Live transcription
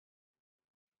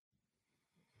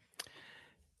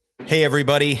Hey,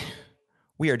 everybody.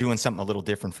 We are doing something a little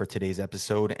different for today's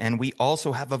episode, and we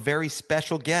also have a very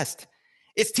special guest.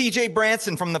 It's TJ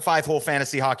Branson from the Five Hole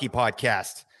Fantasy Hockey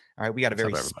Podcast. All right, we got a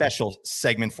very special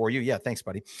segment for you. Yeah, thanks,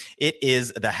 buddy. It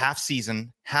is the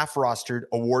half-season, half-rostered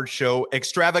award show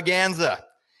Extravaganza.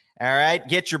 All right,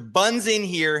 get your buns in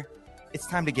here. It's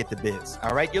time to get the biz.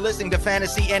 All right, you're listening to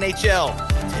Fantasy NHL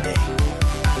today.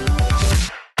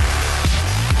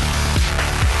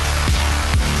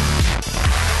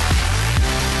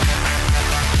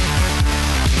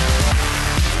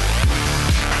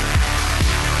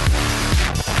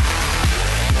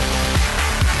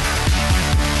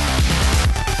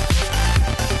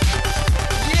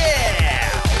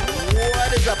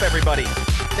 Everybody,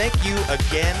 thank you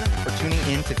again for tuning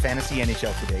in to Fantasy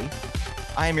NHL today.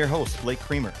 I am your host, Blake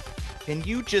Creamer. Can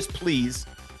you just please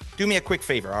do me a quick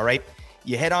favor, all right?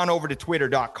 You head on over to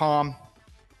twitter.com.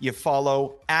 You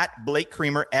follow at Blake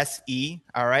Creamer SE,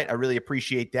 all right? I really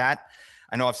appreciate that.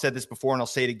 I know I've said this before and I'll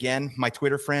say it again. My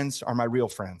Twitter friends are my real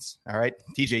friends, all right?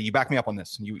 TJ, you back me up on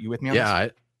this. You with me on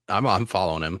this? Yeah, I'm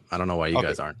following him. I don't know why you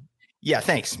guys aren't. Yeah,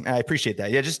 thanks. I appreciate that.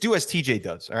 Yeah, just do as TJ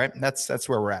does. All right. That's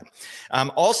where we're at.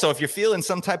 Also, if you're feeling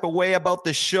some type of way about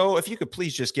this show, if you could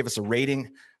please just give us a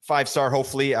rating, 5-star,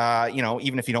 hopefully,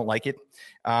 even if you don't like it.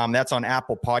 That's on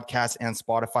Apple Podcasts and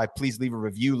Spotify. Please leave a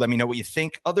review. Let me know what you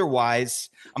think.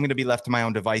 Otherwise, I'm going to be left to my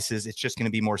own devices. It's just going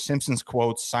to be more Simpsons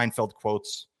quotes, Seinfeld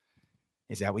quotes.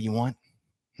 Is that what you want?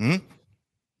 Maybe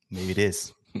it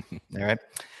is. All right.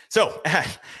 So,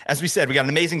 as we said, we got an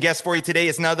amazing guest for you today.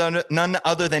 It's none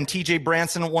other than TJ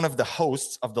Branson, one of the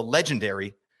hosts of the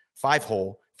legendary Five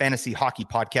Hole Fantasy Hockey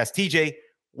Podcast. TJ,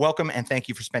 welcome and thank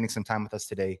you for spending some time with us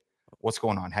today. What's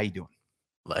going on? How you doing?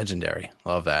 Legendary.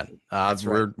 Love that.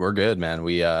 We're good, man.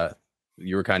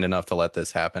 You were kind enough to let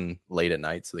this happen late at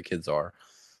night, so the kids are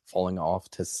falling off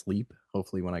to sleep.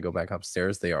 Hopefully, when I go back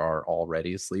upstairs, they are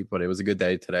already asleep. But it was a good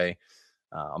day today.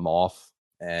 I'm off,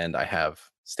 and I have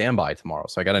standby tomorrow.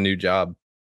 So I got a new job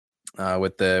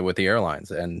with the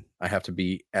airlines, and I have to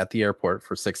be at the airport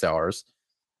for 6 hours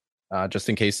just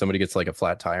in case somebody gets like a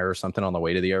flat tire or something on the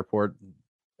way to the airport.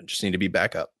 I just need to be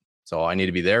back up. So I need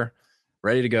to be there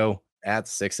ready to go at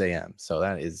 6 a.m. So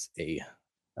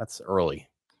that's early.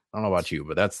 I don't know about you,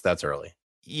 but that's early.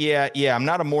 Yeah. I'm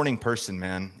not a morning person,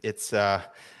 man. It's I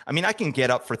can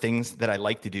get up for things that I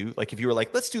like to do. Like if you were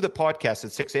like, let's do the podcast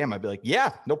at 6 a.m. I'd be like,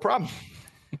 yeah, no problem.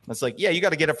 It's like, yeah, you got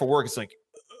to get up for work. It's like,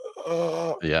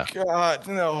 oh, yeah, God,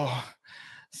 no.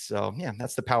 So, yeah,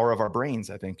 that's the power of our brains,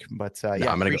 I think. But, I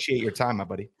appreciate your time, my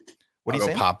buddy. What do you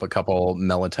say? Pop a couple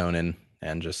melatonin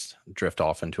and just drift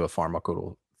off into a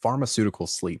pharmaceutical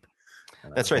sleep.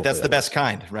 That's right. That's the best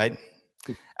kind, right?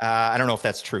 I don't know if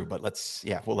that's true, but let's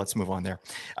move on there.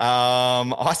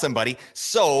 Awesome, buddy.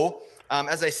 So,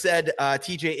 as I said,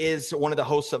 TJ is one of the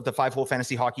hosts of the Five Hole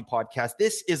Fantasy Hockey Podcast.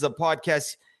 This is a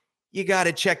podcast you got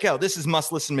to check out. This is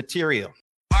must-listen material.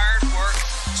 Hard work,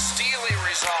 steely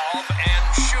resolve,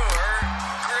 and sure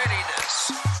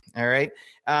grittiness. All right.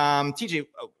 TJ,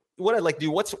 what I'd like to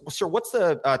do, what's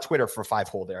the Twitter for Five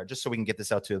Hole there? Just so we can get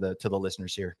this out to the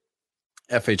listeners here.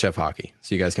 FHF Hockey.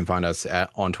 So you guys can find us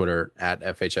on Twitter at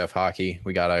FHF Hockey.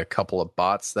 We got a couple of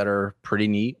bots that are pretty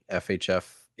neat.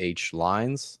 FHFH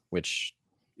Lines, which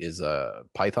is a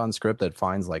Python script that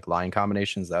finds like line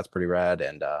combinations. That's pretty rad.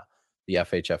 And the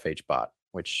FHFH bot,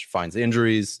 which finds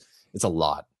injuries. It's a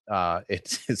lot.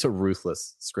 It's a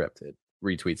ruthless script. It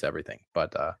retweets everything,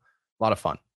 but a lot of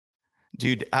fun.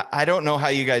 Dude, I don't know how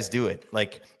you guys do it.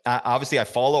 Like, obviously, I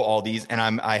follow all these, and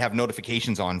I have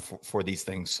notifications on for these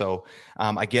things. So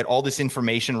I get all this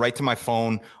information right to my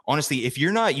phone. Honestly, if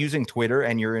you're not using Twitter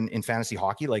and you're in fantasy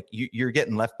hockey, like you're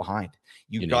getting left behind.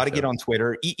 You got to get on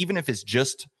Twitter, even if it's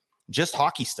just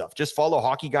hockey stuff. Just follow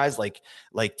hockey guys like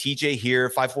TJ here,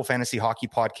 Five Hole Fantasy Hockey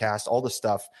Podcast, all the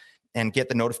stuff, and get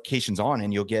the notifications on,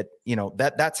 and you'll get,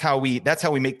 that's how we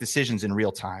make decisions in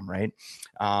real time, right?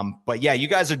 But yeah, you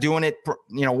guys are doing it,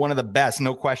 one of the best,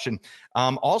 no question.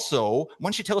 Also, why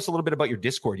don't you tell us a little bit about your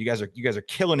Discord? You guys are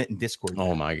killing it in Discord.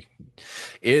 Oh my,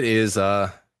 it is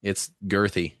it's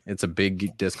girthy. It's a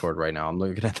big Discord right now. I'm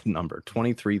looking at the number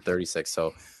 2336.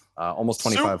 So almost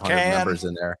 2,500 members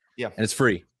in there. Yeah, and it's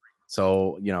free.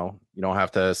 So, you don't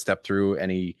have to step through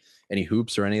any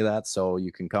hoops or any of that. So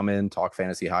you can come in, talk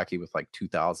fantasy hockey with like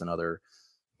 2,000 other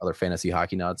fantasy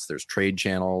hockey nuts. There's trade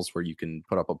channels where you can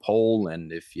put up a poll.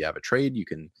 And if you have a trade, you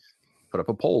can put up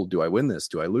a poll. Do I win this?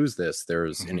 Do I lose this?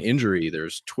 There's an injury.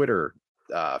 There's Twitter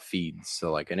feeds.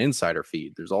 So like an insider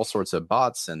feed. There's all sorts of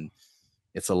bots, and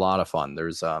it's a lot of fun.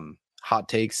 There's hot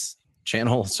takes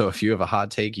channel. So if you have a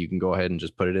hot take, you can go ahead and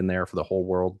just put it in there for the whole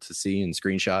world to see and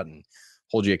screenshot and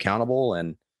hold you accountable.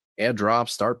 And add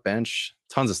drops, start bench,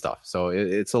 tons of stuff. So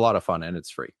it's a lot of fun and it's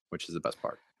free, which is the best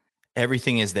part.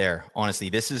 Everything is there. Honestly,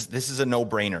 this is a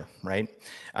no-brainer, right?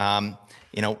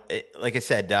 Like I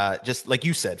said, just like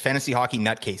you said, fantasy hockey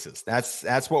nutcases.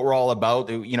 That's what we're all about.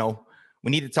 We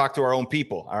need to talk to our own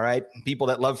people. All right, people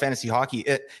that love fantasy hockey.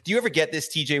 Do you ever get this,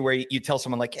 TJ, where you tell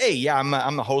someone like, "Hey, yeah,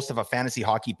 I'm the host of a fantasy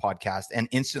hockey podcast," and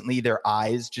instantly their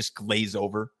eyes just glaze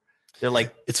over? They're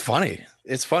like, "It's funny.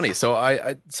 It's funny." So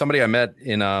I somebody I met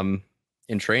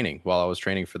in training while I was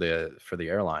training for the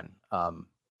airline.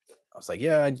 I was like,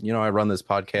 yeah, I run this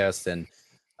podcast and,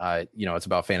 it's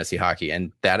about fantasy hockey.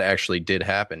 And that actually did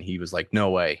happen. He was like, no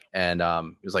way. And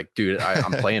he was like, dude,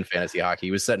 I'm playing fantasy hockey.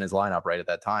 He was setting his lineup right at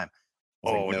that time.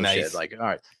 Oh, like, no nice. Shit. Like, all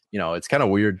right. It's kind of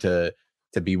weird to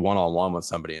be one-on-one with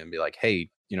somebody and be like, hey,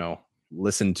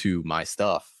 listen to my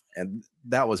stuff. And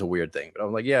that was a weird thing. But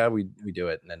I'm like, yeah, we do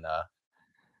it. And then,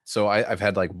 so I've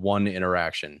had like one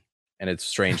interaction, and it's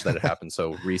strange that it happened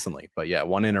so recently. But yeah,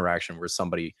 one interaction where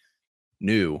somebody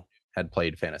new had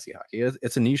played fantasy hockey.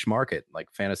 It's a niche market.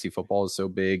 Like fantasy football is so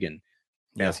big, and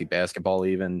fantasy basketball,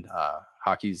 even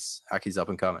hockey's up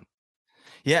and coming.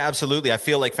 Yeah, absolutely. I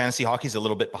feel like fantasy hockey is a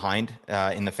little bit behind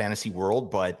in the fantasy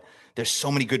world, but there's so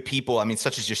many good people. I mean,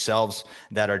 such as yourselves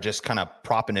that are just kind of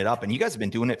propping it up, and you guys have been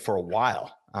doing it for a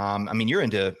while. You're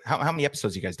into how many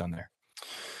episodes you guys done there?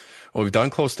 Well, we've done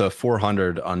close to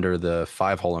 400 under the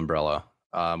 5-hole umbrella.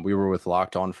 We were with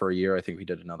Locked On for a year. I think we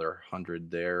did another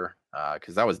 100 there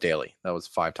because that was daily. That was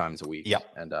 5 times a week.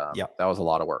 Yep. And that was a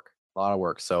lot of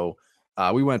work. So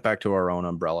we went back to our own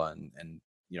umbrella and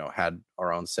had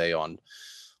our own say on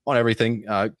everything.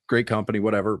 Great company,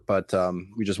 whatever. But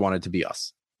we just wanted to be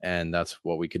us. And that's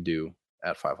what we could do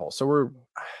at 5-hole. So we're,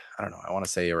 I don't know, I want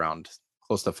to say around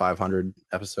close to 500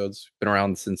 episodes. Been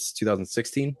around since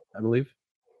 2016, I believe.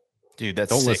 Dude, that's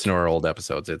don't sick. Listen to our old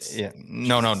episodes. It's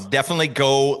no, definitely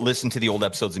go listen to the old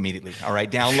episodes immediately. All right,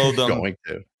 download them. Going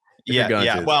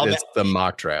to. Well, it's the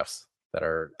mock drafts that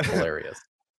are hilarious.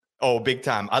 Oh, big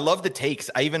time. I love the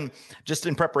takes. I even just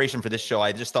in preparation for this show,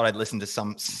 I just thought I'd listen to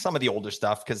some of the older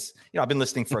stuff because I've been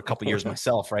listening for a couple years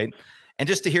myself, right? And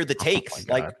just to hear the takes,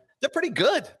 like they're pretty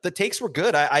good. The takes were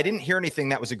good. I didn't hear anything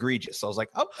that was egregious. So I was like,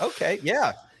 oh, okay,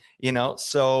 yeah.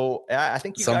 So I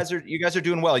think you guys are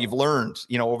doing well. You've learned,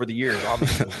 over the years,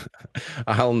 obviously.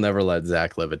 I'll never let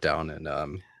Zach live it down.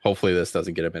 And hopefully this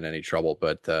doesn't get him in any trouble.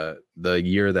 But the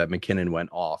year that McKinnon went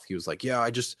off, he was like, yeah, I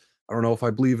don't know if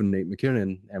I believe in Nate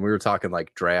McKinnon. And we were talking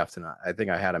like draft. And I think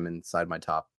I had him inside my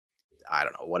top, I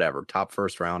don't know, whatever, top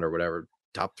first round or whatever,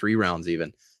 top 3 rounds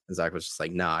even. And Zach was just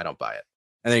like, nah, I don't buy it.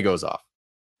 And then he goes off.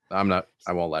 I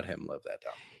won't let him live that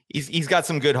down. He's got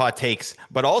some good hot takes,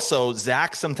 but also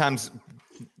Zach sometimes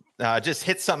just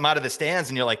hits something out of the stands,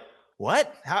 and you're like,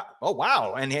 "What? How? Oh,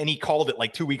 wow!" And he called it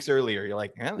like 2 weeks earlier. You're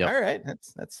like, All right,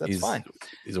 that's fine."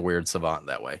 He's a weird savant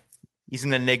that way. He's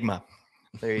an enigma.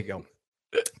 There you go.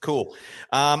 Cool.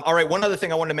 All right. One other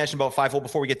thing I wanted to mention about 5-hole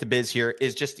before we get to biz here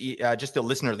is just the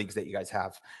listener leagues that you guys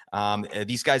have.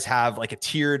 These guys have like a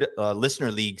tiered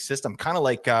listener league system, kind of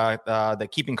like the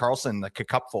Keeping Karlsson, the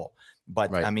Cupful.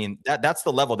 But right. I mean, that's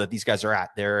the level that these guys are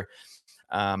at. They're,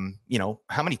 how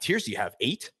many tiers do you have?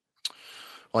 8?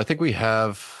 Well, I think we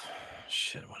have,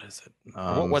 what is it?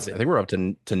 What was it? I think we're up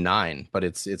to 9, but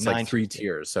it's like 3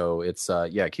 tiers. So it's,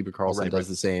 Keeping Karlsson does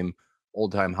the same.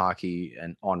 Old Time Hockey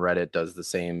and on Reddit does the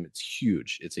same. It's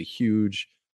huge. It's a huge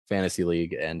fantasy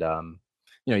league. And,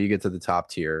 you get to the top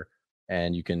tier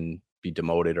and you can be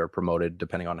demoted or promoted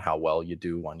depending on how well you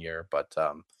do one year. But,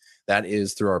 that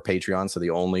is through our Patreon. So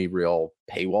the only real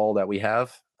paywall that we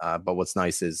have. But what's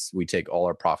nice is we take all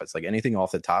our profits, like anything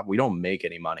off the top. We don't make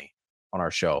any money on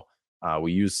our show.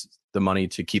 We use the money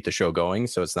to keep the show going.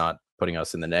 So it's not putting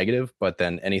us in the negative, but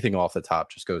then anything off the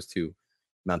top just goes to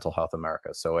Mental Health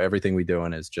America. So everything we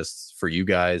doing is just for you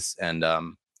guys, and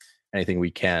anything we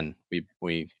can,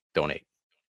 we donate.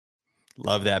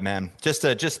 Love that, man. Just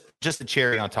a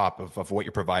cherry on top of what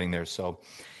you're providing there. So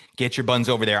get your buns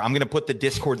over there. I'm going to put the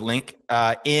Discord link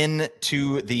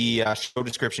into the show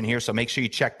description here. So make sure you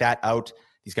check that out.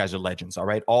 These guys are legends. All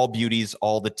right. All beauties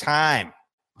all the time.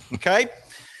 Okay.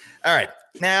 All right.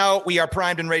 Now we are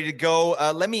primed and ready to go.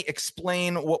 Let me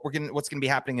explain what's going to be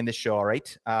happening in this show. All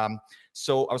right.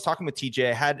 So I was talking with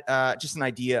TJ. I had just an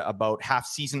idea about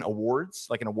half-season awards,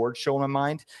 like an award show in my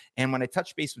mind. And when I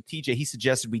touched base with TJ, he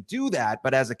suggested we do that,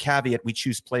 but as a caveat, we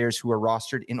choose players who are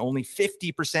rostered in only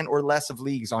 50% or less of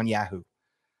leagues on Yahoo.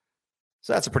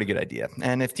 So that's a pretty good idea.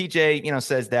 And if TJ,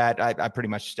 says that, I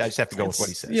just have to go with what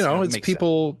he says. It's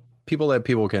people that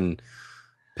people can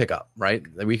pick up, right?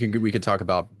 We could talk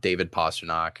about David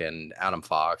Pastrnak and Adam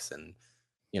Fox and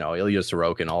Ilya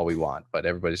Sorokin all we want, but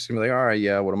everybody's gonna be like, all right,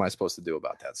 yeah, what am I supposed to do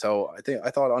about that? So I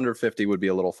thought under 50 would be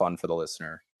a little fun for the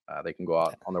listener. They can go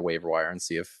out on their waiver wire and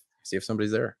see if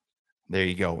somebody's there. There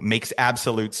you go. Makes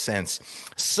absolute sense.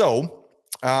 So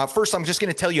first, I'm just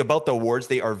going to tell you about the awards.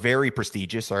 They are very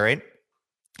prestigious. All right.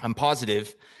 I'm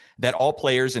positive that all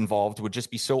players involved would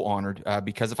just be so honored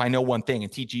because if I know one thing,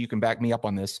 and TG, you can back me up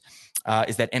on this,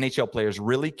 is that NHL players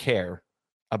really care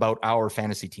about our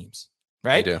fantasy teams,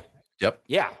 right? They do. Yep.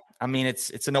 Yeah. I mean,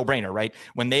 it's a no-brainer, right?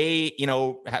 When they,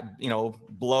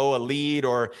 blow a lead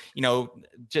or,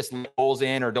 just goals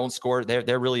in or don't score,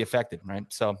 they're really affected, right?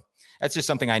 So that's just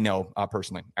something I know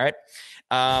personally. All right.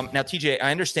 Now, TJ, I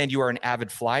understand you are an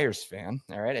avid Flyers fan.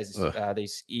 All right. As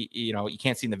you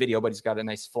can't see in the video, but he's got a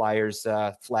nice Flyers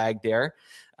flag there.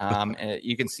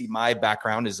 You can see my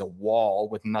background is a wall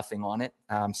with nothing on it.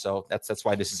 So that's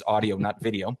why this is audio, not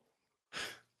video.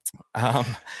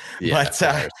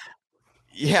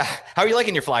 Yeah. How are you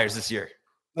liking your Flyers this year?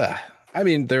 I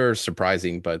mean, they're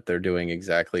surprising, but they're doing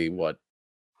exactly what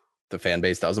the fan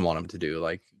base doesn't want them to do.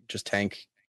 Like, just tank,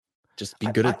 just be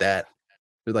good at that.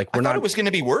 They're like, I thought it was going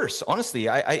to be worse. Honestly,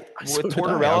 I with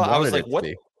Tortorella, I was like, what?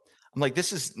 I'm like,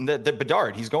 this is the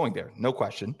Bedard. He's going there, no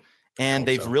question. And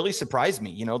they've really surprised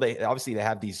me. They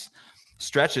have these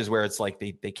stretches where it's like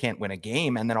they can't win a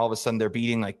game, and then all of a sudden they're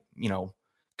beating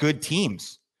good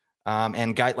teams.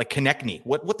 And guy like Konechny,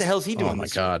 what the hell is he doing? Oh my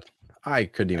God. I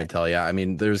couldn't even tell you. I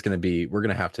mean, we're going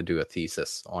to have to do a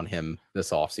thesis on him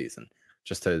this offseason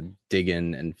just to dig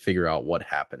in and figure out what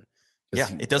happened. Yeah,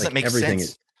 it doesn't make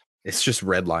sense. It's just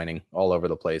redlining all over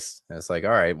the place. And it's like,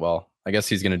 all right, well, I guess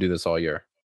he's going to do this all year.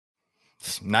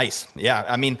 Nice. Yeah.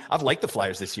 I mean, I've liked the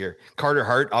Flyers this year. Carter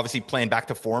Hart obviously playing back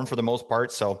to form for the most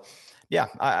part. So yeah,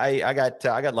 I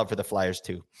got love for the Flyers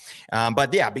too.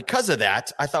 But yeah, because of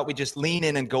that, I thought we'd just lean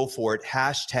in and go for it.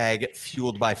 #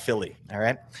 fueled by Philly. All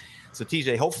right. So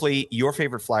TJ, hopefully your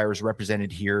favorite Flyers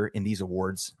represented here in these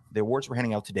awards. The awards we're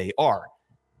handing out today are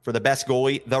for the best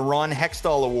goalie, the Ron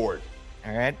Hextall Award.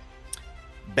 All right.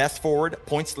 Best forward,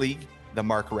 Points League, the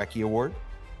Mark Recchi Award.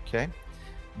 Okay.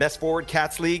 Best forward,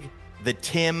 Cats League, the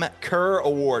Tim Kerr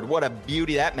Award. What a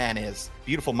beauty that man is.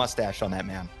 Beautiful mustache on that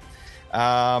man.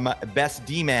 Best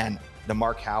D-Man, the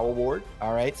Mark Howe Award.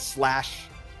 All right.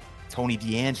 / Tony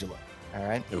DeAngelo. All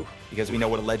right. Ooh. Because we know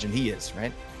what a legend he is,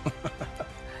 right?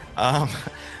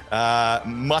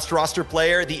 Must roster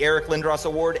player, the Eric Lindros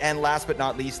Award. And last but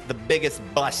not least, the biggest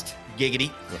bust,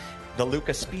 giggity, the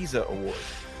Luca Spiza Award.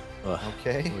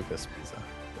 Okay.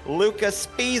 Luca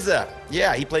Spiza.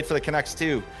 Yeah, he played for the Canucks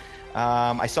too.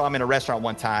 I saw him in a restaurant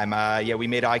one time. We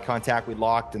made eye contact. We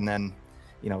locked, and then,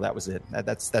 that was it.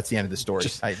 That's the end of the story.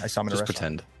 I saw him in a restaurant.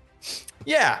 Pretend.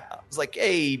 Yeah. I was like,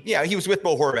 hey, yeah, he was with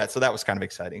Bo Horvat, so that was kind of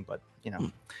exciting, but,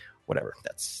 whatever.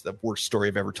 That's the worst story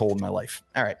I've ever told in my life.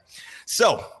 All right.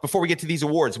 So before we get to these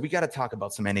awards, we got to talk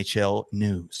about some NHL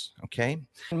news. Okay.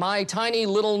 My tiny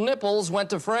little nipples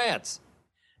went to France.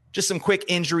 Just some quick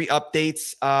injury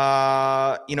updates.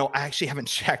 I actually haven't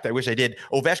checked. I wish I did.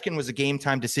 Ovechkin was a game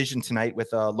time decision tonight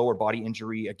with a lower body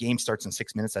injury. A game starts in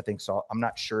 6 minutes, I think. So I'm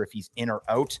not sure if he's in or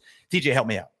out. TJ, help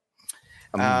me out.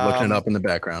 I'm looking it up in the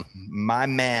background. My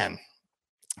man.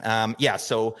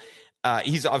 So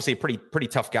he's obviously a pretty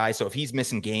tough guy. So if he's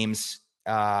missing games,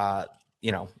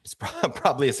 it's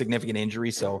probably a significant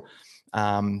injury. So,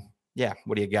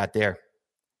 what do you got there?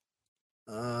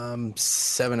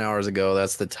 7 hours ago,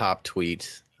 that's the top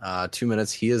tweet. 2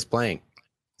 minutes, he is playing.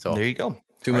 So there you go.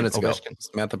 2 minutes ago.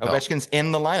 Ovechkin's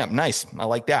in the lineup. Nice. I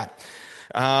like that.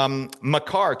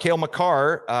 Cale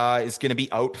Makar is going to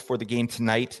be out for the game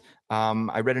tonight.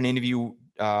 I read an interview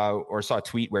or saw a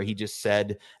tweet where he just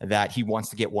said that he wants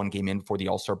to get one game in for the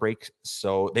All-Star break.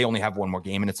 So they only have one more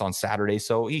game and it's on Saturday.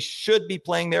 So he should be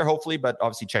playing there hopefully, but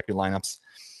obviously check your lineups.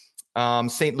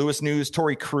 St. Louis news,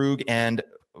 Torrey Krug and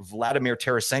Vladimir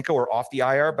Tarasenko are off the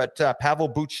IR, but Pavel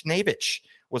Buchnevich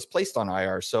was placed on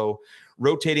IR. So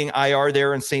rotating IR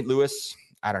there in St. Louis.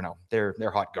 I don't know. They're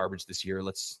hot garbage this year.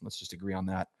 Let's just agree on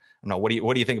that. I don't know. What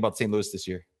do you think about St. Louis this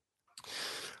year?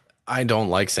 I don't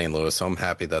like St. Louis, so I'm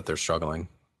happy that they're struggling.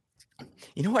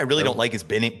 You know who I really don't like is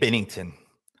Binnington.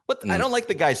 I don't like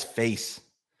the guy's face.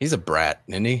 He's a brat,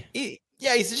 isn't he?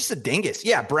 He's just a dingus.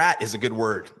 Yeah, brat is a good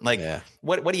word.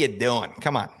 What are you doing?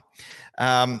 Come on.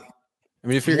 I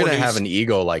mean, if you're going to have an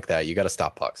ego like that, you got to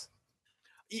stop pucks.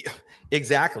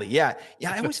 Exactly. Yeah.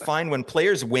 I always find when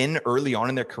players win early on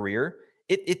in their career,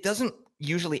 it doesn't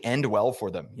usually end well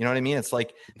for them. You know what I mean? It's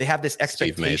like they have this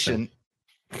expectation.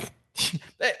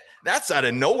 That's out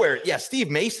of nowhere. Yeah,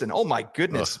 Steve Mason. Oh my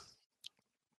goodness. Ugh.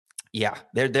 Yeah,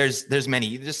 there's many.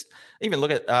 You just even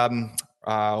look at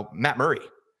Matt Murray.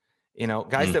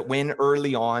 Guys that win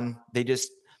early on,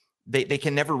 they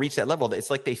can never reach that level. It's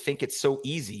like they think it's so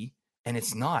easy, and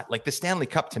it's not. Like the Stanley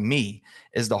Cup to me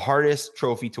is the hardest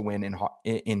trophy to win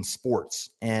in sports.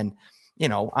 And,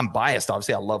 I'm biased.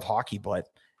 Obviously I love hockey, but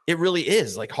it really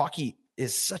is. Like hockey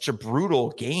is such a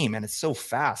brutal game, and it's so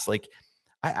fast. Like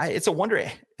it's a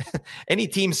wonder any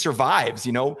team survives,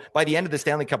 by the end of the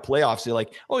Stanley Cup playoffs. You're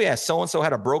like, oh yeah, so-and-so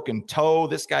had a broken toe.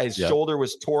 This guy's shoulder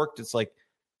was torqued. It's like,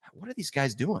 what are these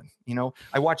guys doing?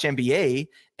 I watch NBA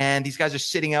and these guys are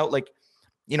sitting out like,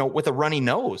 with a runny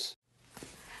nose.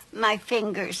 My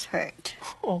fingers hurt.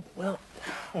 Oh, well,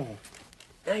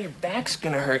 now your back's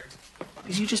gonna hurt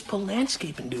because you just pulled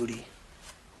landscaping duty.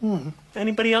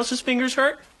 Anybody else's fingers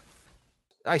hurt?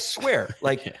 I swear,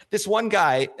 like this one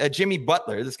guy, Jimmy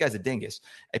Butler, this guy's a dingus.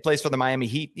 He plays for the Miami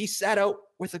Heat. He sat out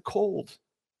with a cold.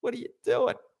 What are you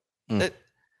doing?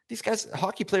 These guys,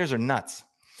 hockey players are nuts.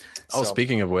 Oh,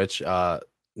 speaking of which,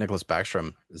 Nicholas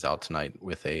Backstrom is out tonight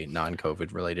with a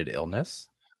non-COVID related illness.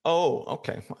 Oh,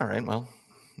 okay. All right. Well,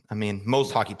 I mean,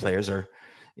 most hockey players are,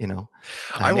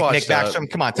 I watched Nick Backstrom.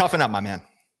 Come on, toughen up, my man.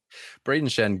 Braden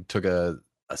Shen took a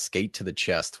skate to the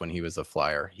chest when he was a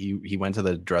Flyer. He went to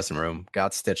the dressing room,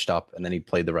 got stitched up, and then he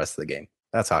played the rest of the game.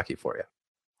 That's hockey for you.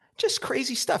 Just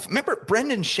crazy stuff. Remember,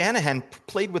 Brendan Shanahan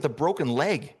played with a broken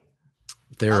leg.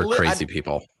 They're crazy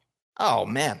people. Oh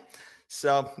man.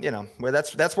 So, well,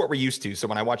 that's what we're used to. So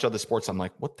when I watch other sports, I'm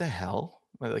like, what the hell?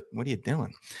 Like, what are you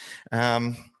doing?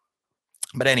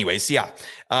 But anyways, yeah.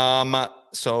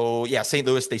 So yeah, St.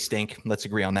 Louis, they stink. Let's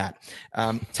agree on that.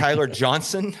 Tyler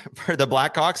Johnson for the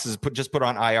Blackhawks is just put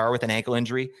on IR with an ankle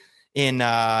injury in,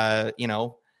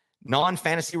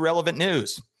 non-fantasy relevant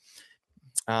news.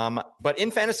 But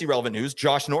in fantasy relevant news,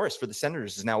 Josh Norris for the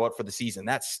Senators is now out for the season.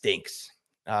 That stinks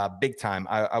big time.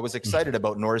 I was excited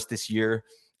about Norris this year,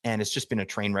 and it's just been a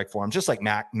train wreck for him, just like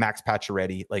Max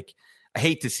Pacioretty. Like, I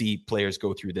hate to see players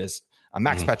go through this.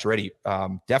 Max Pacioretty,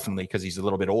 definitely, because he's a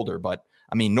little bit older. But,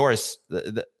 I mean, Norris,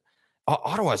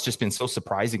 Ottawa has just been so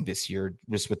surprising this year,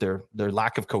 just with their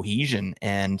lack of cohesion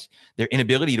and their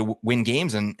inability to win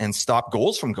games and stop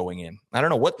goals from going in. I don't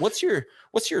know. What's your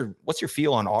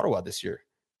feel on Ottawa this year?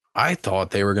 I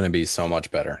thought they were going to be so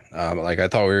much better. I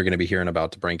thought we were going to be hearing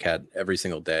about DeBrincat every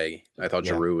single day. I thought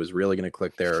Giroux was really going to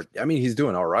click there. I mean, he's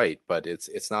doing all right, but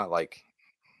it's not like,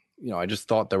 I just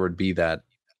thought there would be that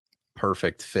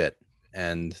perfect fit.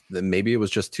 And then maybe it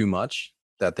was just too much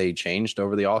that they changed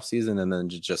over the offseason, and then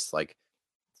just like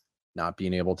not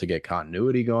being able to get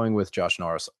continuity going with Josh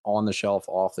Norris on the shelf,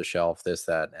 off the shelf, this,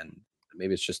 that, and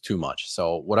maybe it's just too much.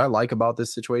 So what I like about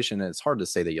this situation, and it's hard to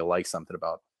say that you like something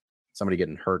about somebody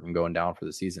getting hurt and going down for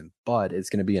the season, but it's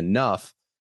going to be enough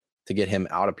to get him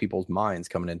out of people's minds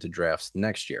coming into drafts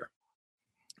next year.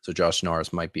 So Josh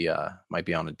Norris might be on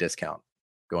a discount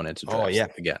going into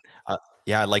drafts again.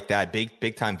 Yeah, I like that.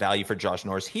 Big time value for Josh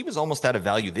Norris. He was almost out of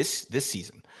value this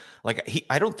season. Like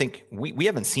I don't think we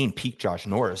haven't seen peak Josh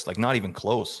Norris, like not even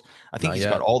close. I think he's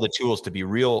got all the tools to be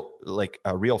like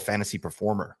a real fantasy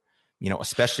performer,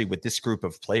 especially with this group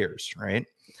of players, right?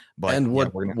 But and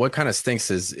what kind of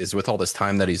stinks is with all this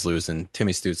time that he's losing,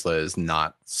 Timmy Stützle is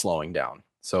not slowing down.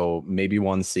 So maybe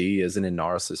 1C isn't in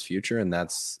Norris's future, and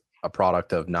that's a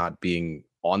product of not being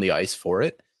on the ice for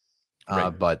it. Right.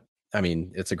 But I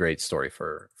mean, it's a great story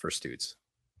for Stutz.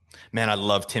 Man, I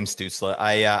love Tim Stützle.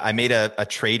 I made a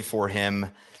trade for him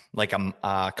like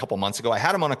a couple months ago. I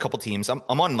had him on a couple teams. I'm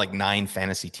on like 9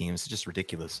 fantasy teams. It's just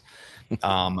ridiculous.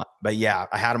 But yeah,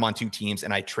 I had him on 2 teams,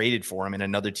 and I traded for him in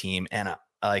another team. And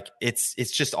it's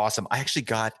just awesome. I'm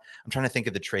trying to think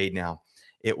of the trade now.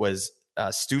 It was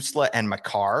Stützle and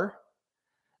Makar.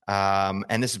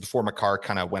 And this is before Makar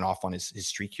kind of went off on his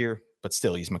streak here, but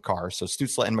still he's Makar. So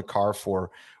Stützle and Makar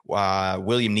for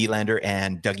William Nylander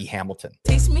and Dougie Hamilton.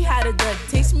 Teach me how to duck.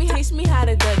 Teach me how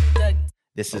to duck.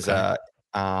 This is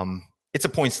it's a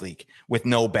points league with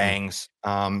no bangs.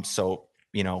 So,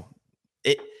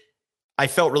 I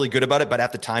felt really good about it, but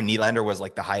at the time Nylander was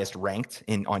like the highest ranked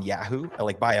on Yahoo,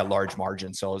 like by a large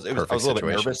margin. So I was a little bit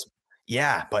nervous.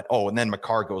 Yeah, but and then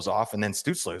Makar goes off, and then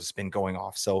Stützle has been going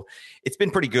off. So it's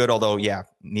been pretty good, although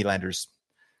Nylander's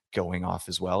going off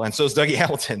as well, and so is Dougie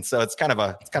Hamilton. So it's kind of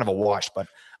a wash, but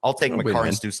I'll take Makar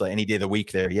and Stützle any day of the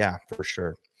week there. Yeah, for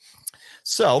sure.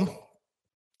 So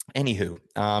anywho,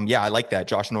 I like that.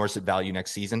 Josh Norris at value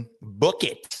next season. Book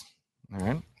it.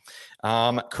 All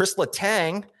right. Chris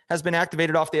Letang has been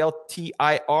activated off the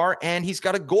LTIR, and he's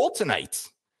got a goal tonight.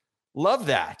 Love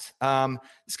that.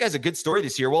 This guy's a good story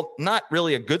this year. Well, not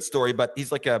really a good story, but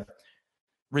he's like a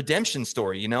redemption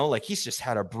story, like he's just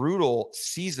had a brutal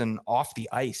season off the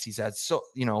ice. He's had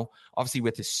obviously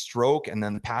with his stroke and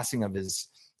then the passing of his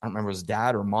I don't remember his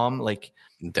dad or mom. Like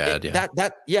Dad,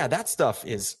 yeah. That stuff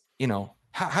is,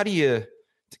 how do you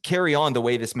carry on the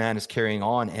way this man is carrying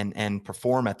on and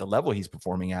perform at the level he's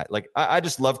performing at? Like, I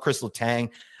just love Chris Letang.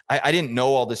 I didn't know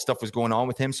all this stuff was going on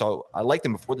with him, so I liked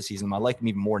him before the season. I like him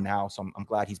even more now, so I'm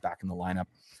glad he's back in the lineup.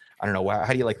 I don't know.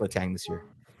 How do you like Letang this year?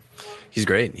 He's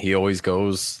great. He always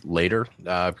goes later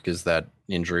because that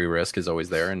injury risk is always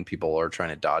there, and people are trying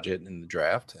to dodge it in the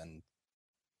draft. And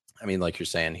I mean, like you're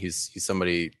saying, he's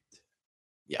somebody.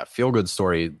 Yeah, feel good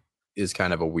story is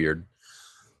kind of a weird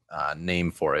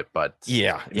name for it, but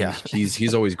yeah.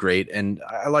 he's always great, and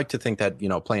I like to think that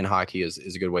playing hockey is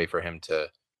a good way for him to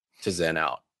zen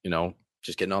out.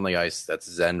 Just getting on the ice,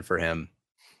 that's zen for him,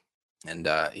 and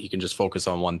he can just focus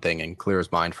on one thing and clear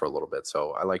his mind for a little bit.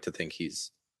 So I like to think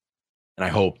and I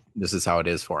hope this is how it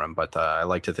is for him, but I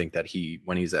like to think that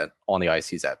when he's on the ice,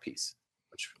 he's at peace,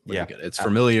 which would be good. It's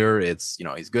familiar. It's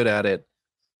he's good at it.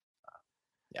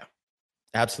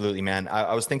 Absolutely, man.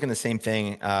 I was thinking the same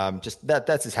thing. Just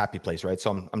that's his happy place, right?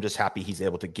 So I'm just happy he's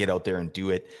able to get out there and do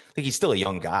it. I think he's still a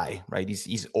young guy, right?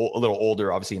 He's a little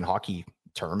older, obviously, in hockey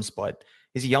terms, but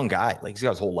he's a young guy. Like, he's got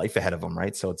his whole life ahead of him,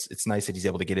 right? So it's nice that he's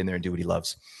able to get in there and do what he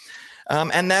loves.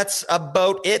 And that's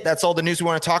about it. That's all the news we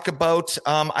want to talk about.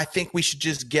 I think we should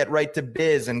just get right to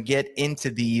biz and get into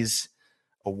these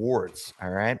awards. All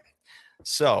right.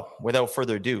 So without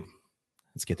further ado,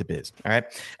 let's get to biz. All right.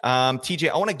 TJ,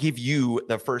 I want to give you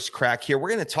the first crack here. We're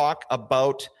going to talk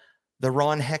about the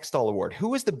Ron Hextall Award.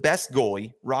 Who is the best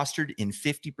goalie rostered in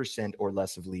 50% or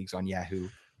less of leagues on Yahoo?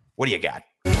 What do you got?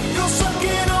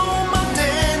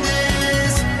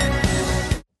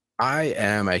 I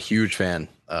am a huge fan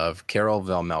of Karel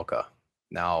Vejmelka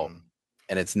now,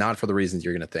 and it's not for the reasons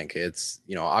you're going to think. It's,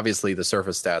 obviously the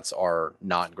surface stats are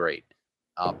not great,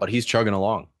 but he's chugging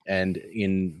along. And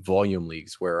in volume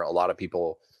leagues where a lot of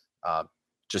people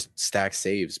just stack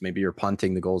saves, maybe you're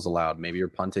punting the goals allowed, maybe you're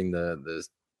punting the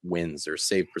wins or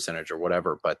save percentage or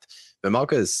whatever. But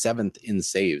Vejmelka is 7th in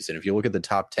saves. And if you look at the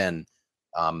top 10,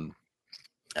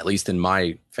 at least in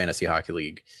my fantasy hockey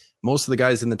league, most of the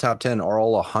guys in the top 10 are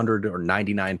all 100 or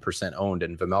 99% owned.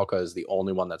 And Vejmelka is the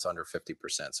only one that's under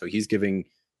 50%. So he's giving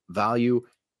value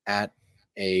at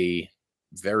a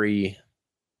very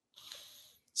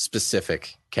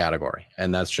specific category,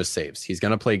 and that's just saves. He's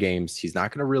going to play games. He's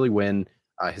not going to really win.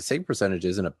 His save percentage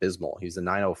isn't abysmal. He's a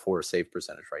 904 save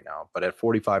percentage right now, but at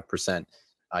 45%,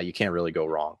 you can't really go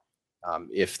wrong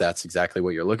if that's exactly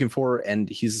what you're looking for. And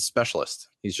he's a specialist.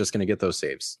 He's just going to get those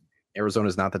saves. Arizona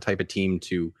is not the type of team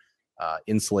to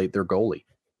insulate their goalie,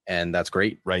 and that's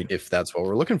great, right? If that's what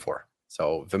we're looking for.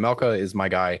 So Vejmelka is my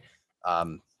guy.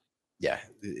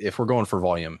 If we're going for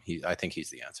volume, I think he's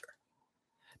the answer.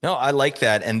 No, I like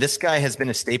that. And this guy has been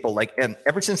a staple. And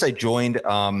ever since I joined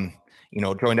up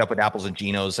with Apples and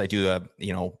Ginos, I do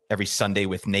every Sunday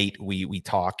with Nate, we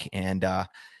talk, and I'm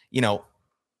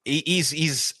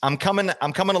coming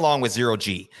along with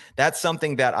 0G. That's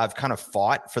something that I've kind of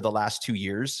fought for the last 2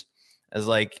 years as I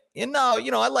like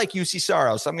UC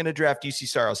Saros. I'm going to draft UC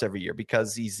Saros every year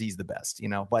because he's the best,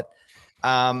 but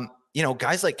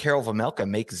guys like Karel Vejmelka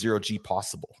make 0G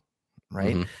possible.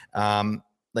 Right. Mm-hmm.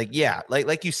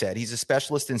 Like you said, he's a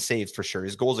specialist in saves for sure.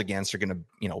 His goals against are going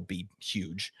to, be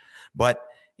huge, but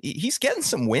he's getting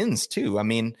some wins too. I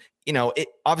mean,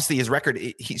 obviously his record,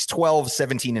 he's 12,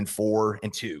 17 and 4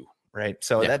 and 2. Right.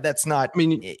 So that's not, I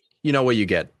mean, you know what you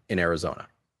get in Arizona.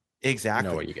 Exactly.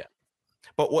 You know what you get.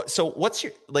 But what's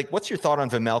your thought on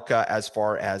Vejmelka as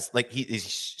far as is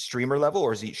streamer level,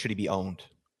 or should he be owned?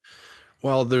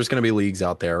 Well, there's going to be leagues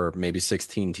out there, maybe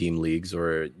 16 team leagues,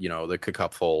 or, the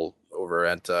cupful over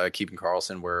at Keeping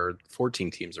Karlsson where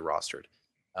 14 teams are rostered.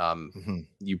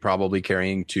 You probably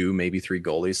carrying 2, maybe 3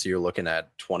 goalies. So you're looking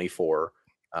at 24,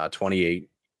 28,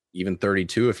 even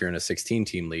 32 if you're in a 16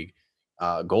 team league,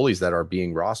 goalies that are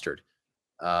being rostered.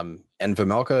 And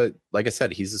Vejmelka, like I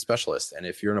said, he's a specialist. And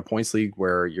if you're in a points league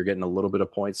where you're getting a little bit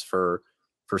of points for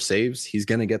saves, he's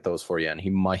going to get those for you. And he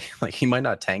might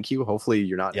not tank you. Hopefully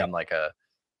you're not in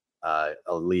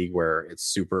a league where it's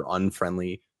super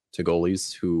unfriendly to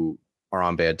goalies who are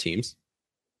on bad teams.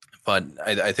 But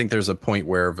I think there's a point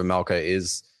where Vejmelka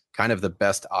is kind of the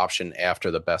best option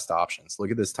after the best options.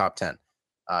 Look at this top 10.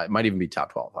 It might even be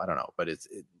top 12. I don't know. But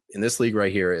in this league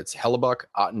right here, it's Hellebuck,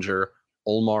 Ottinger,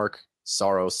 Ullmark,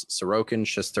 Saros, Sorokin,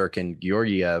 Shesterkin,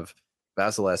 Georgiev,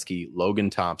 Vasilevsky, Logan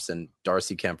Thompson,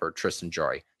 Darcy Kemper, Tristan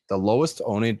Jarry. The lowest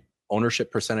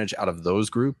ownership percentage out of those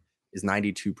group is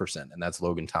 92%, and that's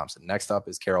Logan Thompson. Next up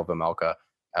is Karel Vejmelka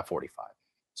at 45.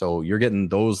 So you're getting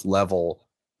those level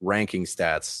ranking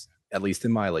stats, at least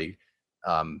in my league,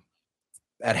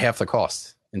 at half the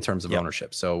cost. in terms of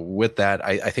ownership. So with that,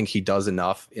 I think he does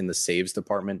enough in the saves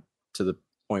department to the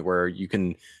point where you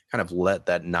can kind of let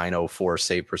that 904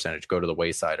 save percentage go to the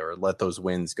wayside, or let those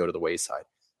wins go to the wayside.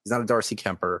 He's not a Darcy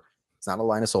Kemper. He's not a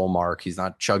Linus Olmark. He's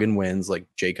not chugging wins like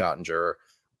Jake Ottinger,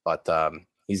 but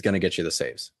he's going to get you the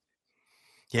saves.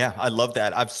 Yeah, I love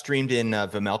that. I've streamed in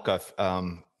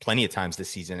Vejmelka plenty of times this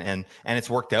season, and it's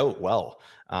worked out well.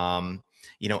 And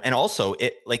also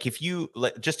it, like, if you,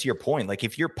 just to your point, like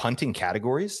if you're punting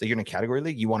categories, so you're in a category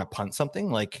league, you want to punt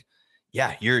something, like,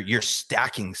 yeah, you're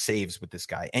stacking saves with this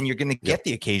guy, and you're going to get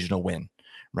the occasional win,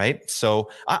 right? So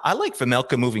I like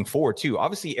Vejmelka moving forward too.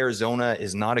 Obviously, Arizona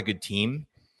is not a good team.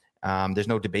 There's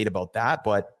no debate about that,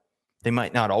 but they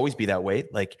might not always be that way.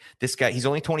 Like this guy, he's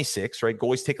only 26, right?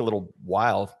 Goalies take a little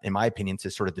while, in my opinion, to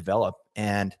sort of develop.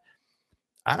 And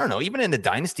I don't know, even in the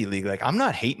dynasty league, like I'm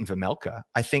not hating Vejmelka.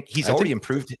 I think he's already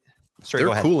improved. Sorry,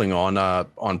 they're cooling on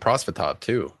Prosvetov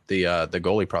too, the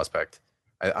goalie prospect.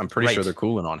 I'm pretty sure they're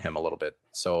cooling on him a little bit.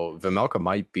 So Vejmelka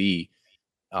might be,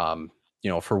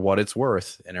 for what it's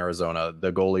worth in Arizona,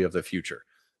 the goalie of the future.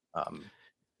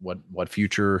 What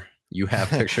future you have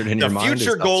pictured in your mind? The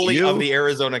future goalie of the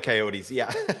Arizona Coyotes.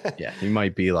 Yeah. Yeah. He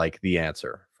might be like the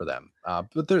answer for them.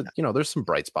 But there, there's some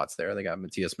bright spots there. They got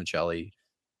Matthias Michelli.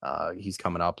 He's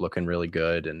coming up looking really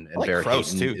good. And like Barrett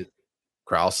Krause too.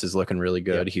 Krause is looking really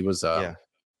good. Yeah. He was,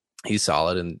 he's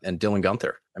solid. And Dylan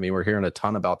Gunther. I mean, we're hearing a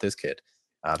ton about this kid,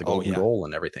 the golden goal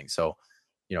and everything. So,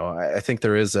 I think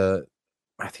there is I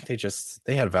think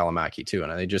they had Valimaki too.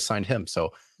 And they just signed him.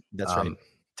 So that's right.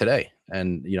 Today.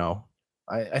 And,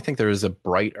 I think there is a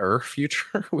brighter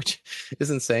future, which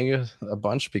isn't saying a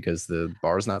bunch because the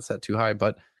bar's not set too high.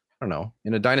 But I don't know.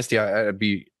 In a dynasty, I'd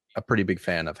be a pretty big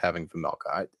fan of having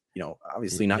Vejmelka.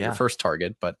 Obviously not your first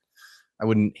target, but I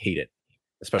wouldn't hate it,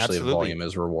 especially if volume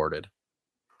is rewarded.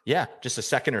 Yeah, just a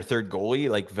second or third goalie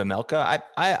like Vejmelka.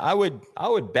 I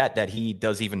would bet that he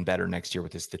does even better next year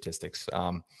with his statistics.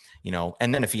 And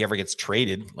then if he ever gets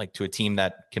traded like to a team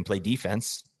that can play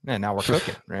defense, now we're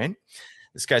cooking, right?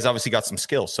 This guy's obviously got some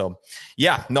skill. So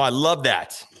yeah, no, I love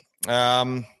that.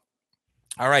 All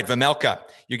right, Vejmelka,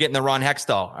 you're getting the Ron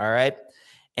Hextall. All right.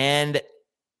 And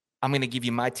I'm going to give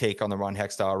you my take on the Ron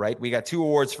Hextall. All right. We got 2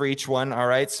 awards for each one. All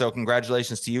right. So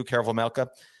congratulations to you, Karel Vejmelka.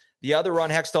 The other Ron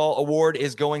Hextall award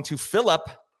is going to Philip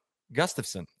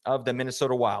Gustafson of the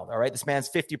Minnesota Wild. All right. This man's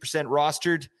 50%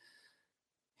 rostered.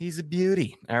 He's a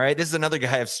beauty. All right. This is another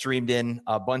guy I've streamed in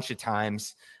a bunch of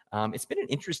times. It's been an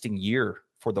interesting year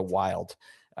for the Wild.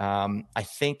 I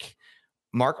think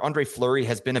Marc-Andre Fleury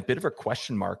has been a bit of a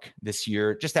question mark this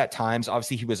year, just at times.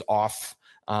 Obviously, he was off,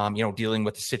 dealing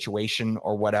with the situation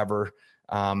or whatever,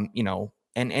 and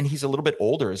he's a little bit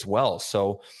older as well.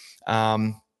 So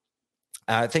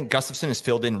I think Gustafson has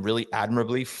filled in really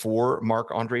admirably for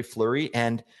Marc-Andre Fleury,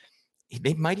 and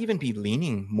they might even be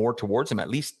leaning more towards him, at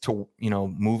least to,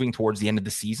 moving towards the end of the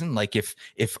season. Like if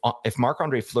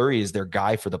Marc-Andre Fleury is their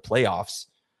guy for the playoffs,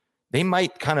 they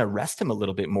might kind of rest him a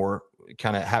little bit more,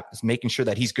 kind of making sure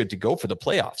that he's good to go for the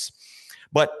playoffs.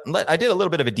 But I did a little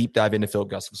bit of a deep dive into Phil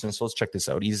Gustafson, so let's check this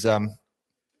out. He's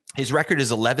his record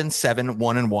is 11-7,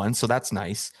 1-1, so that's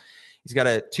nice. He's got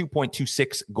a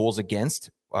 2.26 goals against,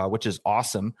 which is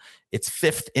awesome. It's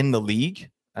 5th in the league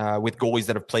with goalies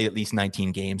that have played at least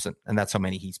 19 games, and that's how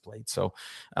many he's played. So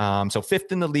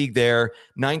 5th in the league there,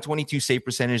 922 save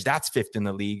percentage. That's 5th in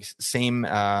the league. Same,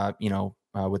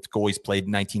 with goalies played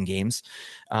 19 games.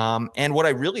 And what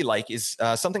I really like is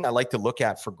something I like to look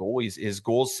at for goalies is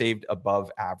goals saved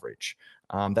above average.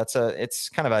 It's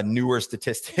kind of a newer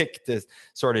statistic to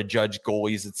sort of judge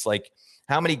goalies. It's like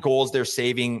how many goals they're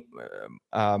saving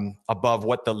above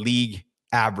what the league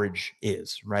average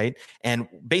is, right? And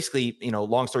basically,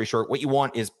 long story short, what you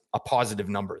want is a positive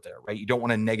number there, right? You don't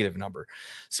want a negative number.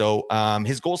 So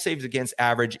his goal saves against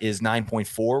average is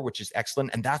 9.4, which is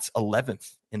excellent. And that's 11th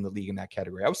in the league in that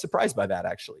category. I was surprised by that,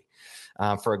 actually,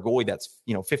 for a goalie that's,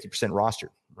 50%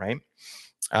 rostered, right?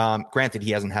 Granted,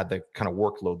 he hasn't had the kind of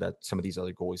workload that some of these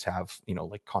other goalies have,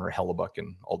 like Connor Hellebuck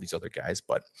and all these other guys.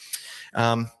 But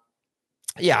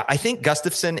yeah, I think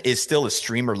Gustafson is still a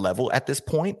streamer level at this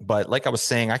point. But like I was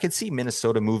saying, I could see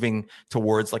Minnesota moving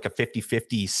towards like a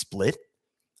 50-50 split,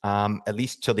 at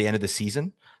least till the end of the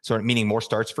season. So meaning more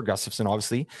starts for Gustafson,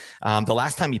 obviously. The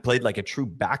last time he played like a true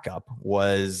backup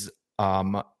was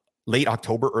late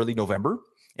October, early November.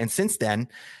 And since then,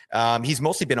 he's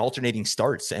mostly been alternating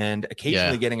starts and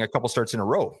occasionally getting a couple starts in a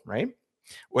row, right?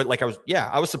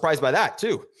 I was surprised by that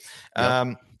too.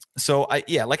 Yep. So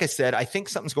like I said, I think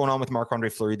something's going on with Marc-Andre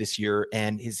Fleury this year,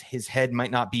 and his head might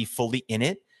not be fully in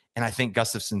it. And I think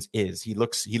Gustafson's is. He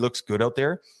looks good out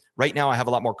there. right now I have a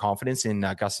lot more confidence in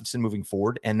Gustafson moving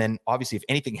forward. And then obviously if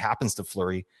anything happens to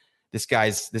Fleury, this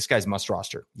guy's must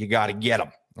roster. You got to get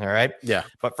him. All right. Yeah.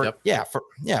 But for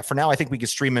now, I think we could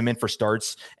stream him in for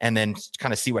starts and then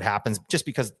kind of see what happens, just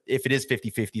because if it is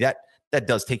 50-50, that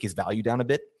does take his value down a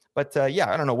bit. But I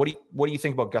don't know. What do you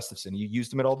think about Gustafson? You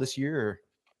used him at all this year? Or?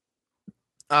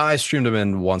 I streamed him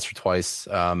in once or twice.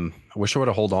 I wish I would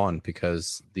have held on,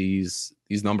 because these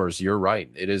numbers, you're right.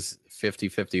 It is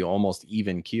 50-50, almost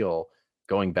even keel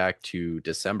going back to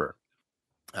December.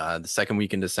 The second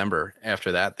week in December.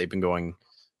 After that, they've been going.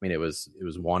 I mean, it was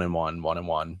 1-1,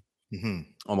 1-1,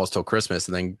 almost till Christmas,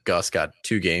 and then Gus got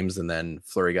 2 games, and then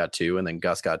Fleury got 2, and then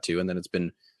Gus got 2, and then it's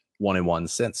been 1-1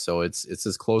 since. So it's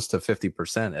as close to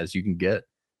 50% as you can get,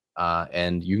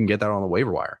 and you can get that on the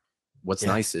waiver wire. What's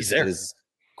nice is his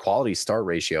quality start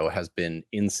ratio has been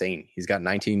insane. He's got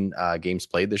 19 games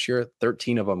played this year,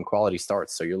 13 of them quality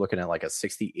starts. So you're looking at like a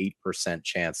 68%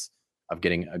 chance of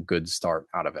getting a good start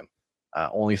out of him.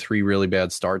 Only 3 really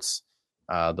bad starts,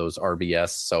 those RBS.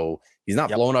 So he's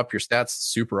not blowing up your stats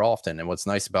super often. And what's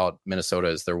nice about Minnesota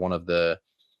is they're one of the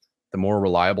more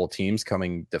reliable teams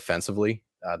coming defensively.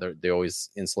 They always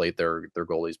insulate their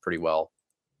goalies pretty well.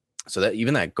 So that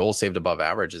even that goal saved above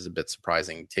average is a bit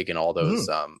surprising, taking all those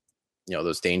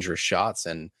those dangerous shots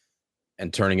and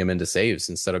turning them into saves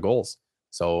instead of goals.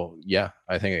 So yeah,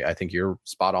 I think you're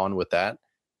spot on with that.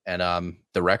 And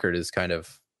the record is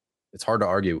it's hard to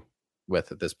argue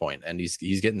with at this point, and he's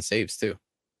getting saves too.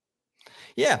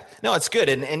 Yeah, no, it's good.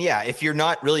 And yeah, if you're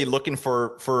not really looking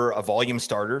for a volume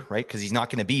starter, right? Because he's not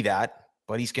going to be that,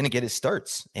 but he's going to get his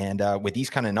starts. And with these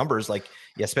kind of numbers, like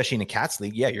especially in a Cats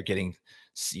league, you're getting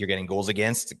goals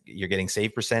against, you're getting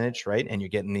save percentage, right? And you're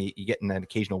getting an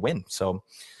occasional win. So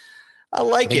I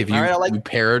like it. All right, you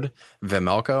paired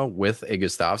Vejmelka with a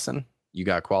Gustafsson, you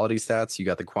got quality stats, you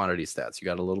got the quantity stats, you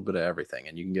got a little bit of everything,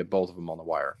 and you can get both of them on the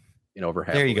wire in over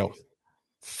half. There you go.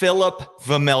 Philip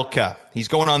Vejmelka. He's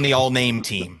going on the all-name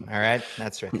team. All right,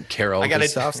 that's right. Carol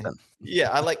Gustafsson.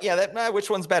 Yeah, which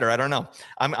one's better? I don't know.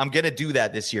 I'm gonna do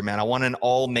that this year, man. I want an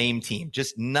all-name team.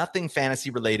 Just nothing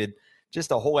fantasy related.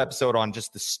 Just a whole episode on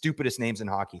just the stupidest names in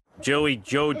hockey. Joey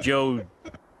Jojo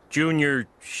Junior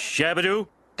Shabadoo.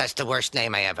 That's the worst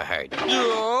name I ever heard.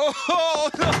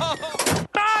 Oh, no.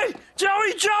 Hi,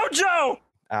 Joey Jojo.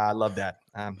 I love that.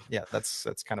 Yeah, that's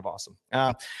kind of awesome.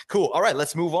 Cool. All right,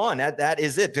 let's move on. That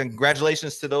is it.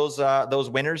 Congratulations to those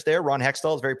winners there. Ron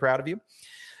Hextall is very proud of you.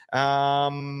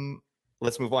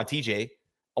 Let's move on. TJ,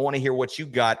 I want to hear what you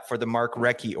got for the Mark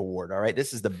Recchi Award. All right,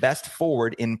 this is the best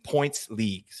forward in points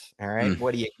leagues. All right,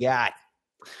 what do you got?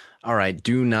 All right,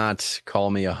 do not call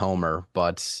me a homer,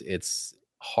 but it's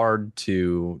hard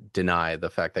to deny the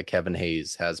fact that Kevin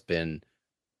Hayes has been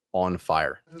on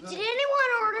fire. Did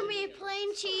anyone order me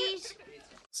plain cheese?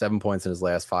 7 points in his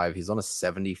last 5. He's on a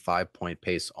 75-point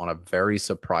pace on a very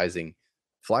surprising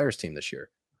Flyers team this year.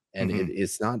 And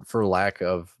it's not for lack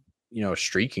of,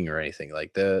 streaking or anything.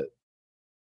 Like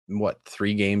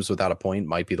 3 games without a point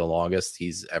might be the longest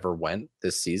he's ever went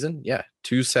this season. Yeah,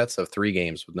 2 sets of 3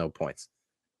 games with no points.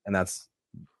 And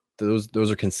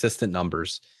those are consistent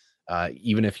numbers.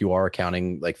 Even if you are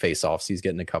counting like face-offs, he's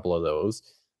getting a couple of those.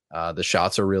 The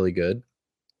shots are really good.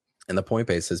 And the point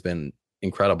pace has been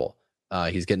incredible.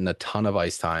 He's getting a ton of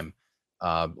ice time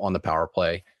on the power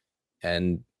play.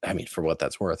 And I mean, for what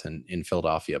that's worth in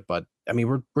Philadelphia. But I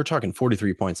mean, we're talking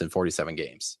 43 points in 47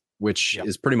 games, which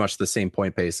is pretty much the same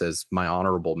point pace as my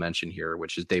honorable mention here,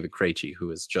 which is David Krejci, who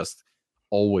is just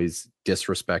always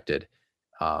disrespected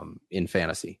in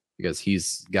fantasy because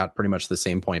he's got pretty much the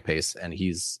same point pace. And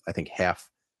he's, I think, half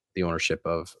the ownership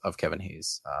of Kevin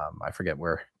Hayes. I forget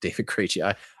where David Krejci,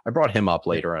 I brought him up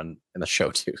later in the show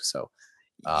too. So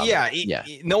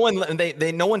no one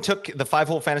took the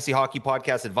 5-Hole Fantasy Hockey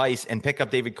Podcast advice and pick up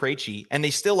David Krejci, and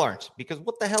they still aren't, because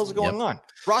what the hell's going on?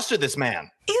 Roster this man.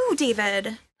 Ew,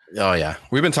 David. Oh yeah,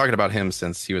 we've been talking about him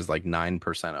since he was like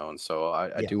 9% owned. So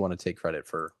I do want to take credit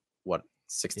for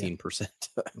 16%.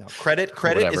 No, credit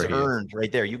is earned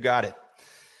right there. You got it.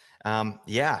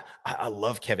 I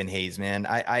love Kevin Hayes, man.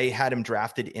 I had him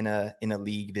drafted in a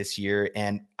league this year,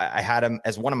 and I had him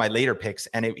as one of my later picks.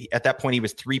 And at that point, he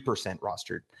was 3%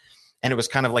 rostered, and it was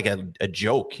kind of like a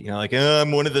joke,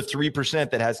 I'm one of the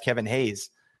 3% that has Kevin Hayes.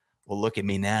 Well, look at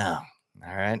me now.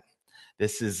 All right,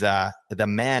 this is the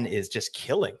man is just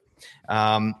killing.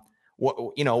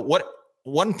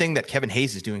 One thing that Kevin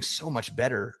Hayes is doing so much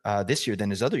better this year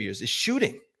than his other years is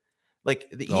shooting.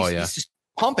 He's just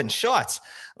pumping shots.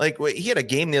 Like he had a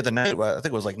game the other night, I think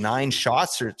it was like 9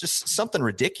 shots or just something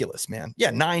ridiculous, man.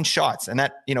 Yeah, 9 shots. And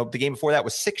that, the game before that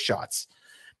was 6 shots.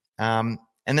 And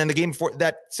then the game before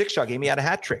that 6-shot game, he had a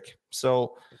hat trick.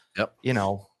 So Yep.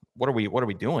 What are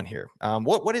we doing here?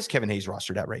 What is Kevin Hayes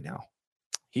rostered at right now?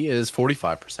 He is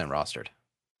 45% rostered.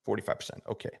 45%.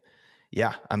 Okay.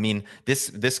 Yeah. I mean,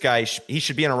 this guy, he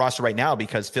should be on a roster right now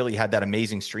because Philly had that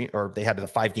amazing stream, or they had the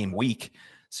 5-game week.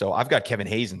 So I've got Kevin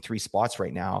Hayes in 3 spots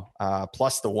right now,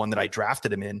 plus the one that I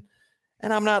drafted him in,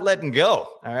 and I'm not letting go.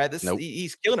 All right.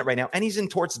 He's killing it right now. And he's in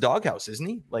Tort's doghouse, isn't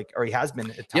he? Or he has been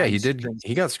at times. Yeah, he did.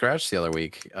 He got scratched the other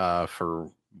week for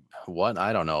what?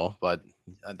 I don't know. But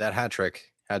that hat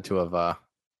trick had to have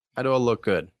looked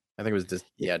good. I think it was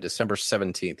December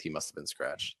 17th. He must have been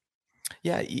scratched.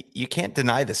 Yeah, you can't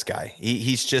deny this guy.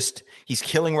 He's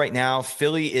killing right now.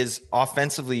 Philly is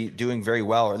offensively doing very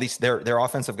well, or at least their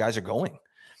offensive guys are going.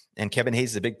 And Kevin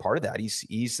Hayes is a big part of that.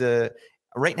 He's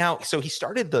right now. So he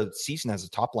started the season as a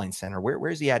top line center. Where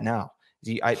is he at now?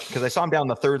 Because I saw him down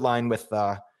the third line with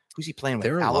who's he playing with?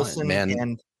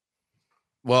 Allison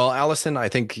Allison. I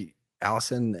think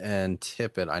Allison and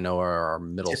Tippett, I know, are our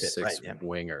middle six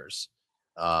wingers.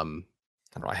 I don't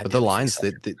know. But the lines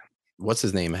that what's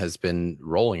his name has been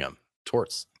rolling him.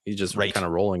 Torts. He's just kind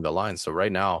of rolling the line. So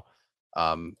right now,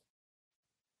 I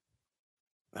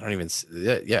don't even.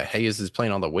 Yeah, Hayes is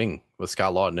playing on the wing with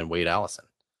Scott Lawton and Wade Allison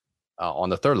on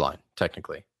the third line,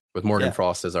 technically, with Morgan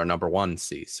Frost as our number 1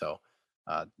 C. So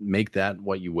make that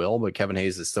what you will, but Kevin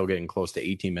Hayes is still getting close to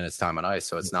 18 minutes time on ice.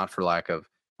 So it's not for lack of.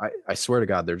 I swear to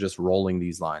God, they're just rolling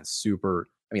these lines super.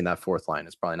 I mean, that fourth line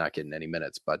is probably not getting any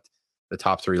minutes, but the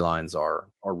top 3 lines are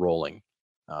rolling.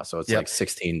 So it's like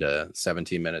 16 to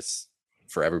 17 minutes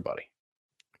for everybody.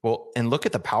 Well, and look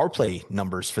at the power play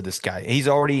numbers for this guy. He's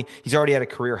already at a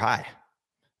career high.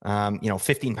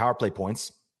 15 power play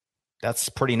points. That's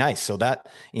pretty nice. So that,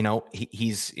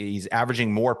 he's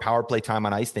averaging more power play time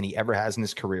on ice than he ever has in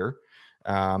his career.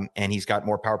 And he's got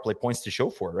more power play points to show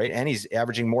for it, right? And he's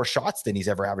averaging more shots than he's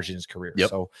ever averaged in his career. Yep.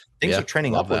 So things are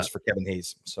trending upwards for Kevin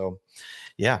Hayes. So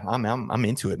yeah, I'm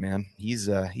into it, man. He's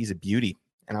a beauty.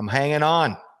 And I'm hanging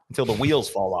on until the wheels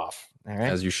fall off. All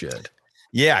right. As you should.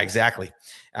 Yeah, exactly.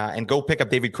 And go pick up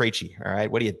David Krejci. All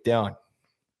right. What are you doing?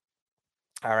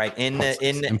 All right. In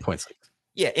points league.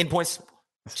 Yeah, in points.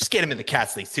 Just get him in the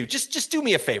Cats leagues too. Just do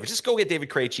me a favor. Just go get David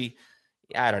Krejci.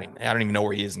 I don't even know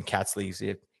where he is in Cats leagues.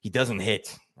 He doesn't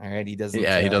hit. All right. He doesn't.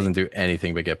 Yeah, he doesn't do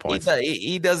anything but get points.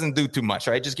 He doesn't do too much.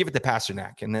 All right. Just give it to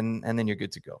Pasternak, and then you're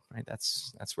good to go. Right.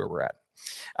 That's where we're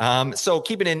at. So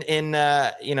keeping in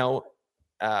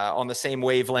on the same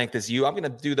wavelength as you, I'm going to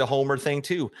do the homer thing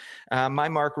too. My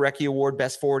Mark Recchi Award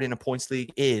best forward in a points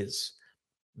league is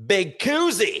Big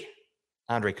Kuzi,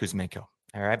 Andrei Kuzmenko.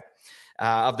 All right.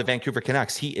 Of the Vancouver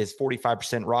Canucks. He is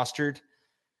 45% rostered.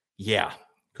 Yeah.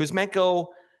 Kuzmenko,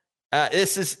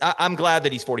 I'm glad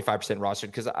that he's 45% rostered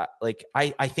because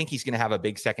I think he's going to have a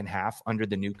big second half under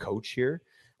the new coach here.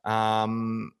 I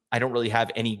don't really have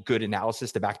any good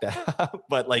analysis to back that up,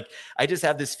 but I just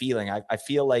have this feeling. I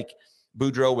feel like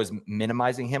Boudreau was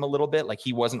minimizing him a little bit. Like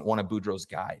he wasn't one of Boudreau's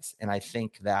guys. And I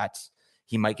think that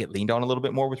he might get leaned on a little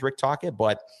bit more with Rick Tocchet.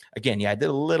 But again, I did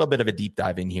a little bit of a deep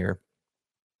dive in here.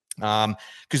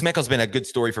 Kuzmenko's been a good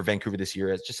story for Vancouver this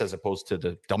year, as opposed to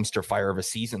the dumpster fire of a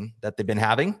season that they've been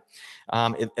having.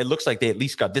 It looks like they at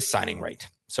least got this signing right.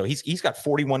 So he's got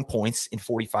 41 points in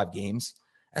 45 games.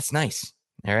 That's nice.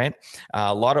 All right.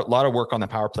 A lot of work on the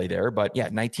power play there, but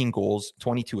 19 goals,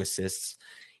 22 assists.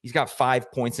 He's got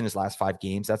 5 points in his last 5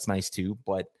 games. That's nice too,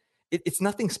 but it's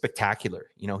nothing spectacular.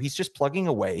 He's just plugging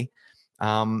away.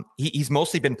 He's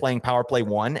mostly been playing power play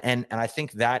 1. And I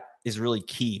think that is really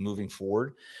key moving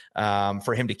forward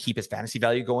for him to keep his fantasy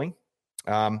value going.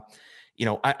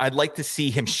 I'd like to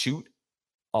see him shoot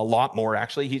a lot more.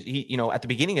 Actually, he at the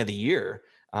beginning of the year,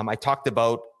 I talked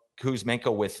about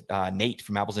Kuzmenko with Nate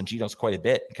from Apples and Ginos quite a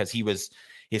bit because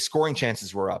his scoring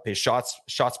chances were up. His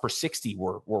shots per 60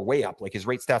 were way up. Like his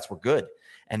rate stats were good.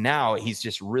 And now he's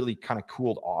just really kind of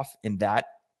cooled off in that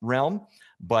realm,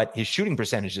 but his shooting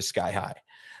percentage is sky high.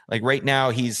 Like right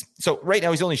now he's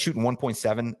only shooting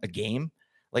 1.7 a game.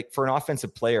 Like for an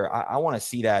offensive player, I want to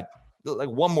see that like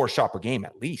one more shot per game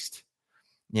at least,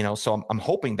 so I'm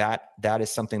hoping that is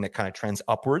something that kind of trends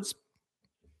upwards.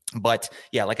 But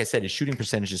yeah, like I said, his shooting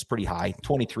percentage is pretty high,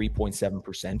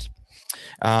 23.7%.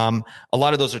 A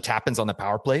lot of those are tap-ins on the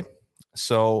power play.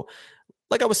 So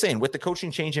like I was saying, with the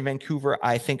coaching change in Vancouver,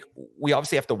 I think we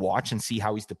obviously have to watch and see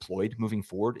how he's deployed moving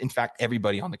forward. In fact,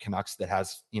 everybody on the Canucks that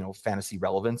has, fantasy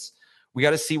relevance, we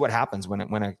got to see what happens when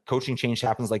a coaching change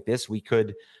happens like this. We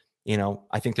could,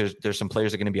 I think there's some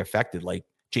players that are going to be affected, like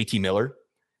JT Miller.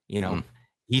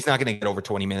 He's not going to get over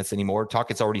 20 minutes anymore.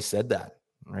 Tocchet's already said that.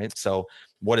 Right. So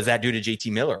what does that do to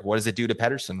JT Miller? What does it do to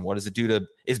Pettersson? What does it do to,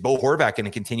 is Bo Horvat going to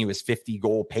continue his 50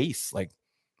 goal pace? Like,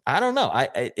 I don't know.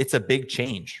 It's a big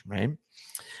change, right?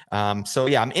 So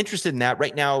yeah, I'm interested in that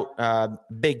right now.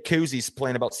 Big Koozy's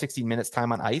playing about 60 minutes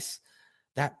time on ice.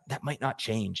 That might not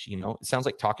change. You know, it sounds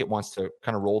like Tocchet wants to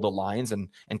kind of roll the lines and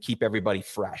keep everybody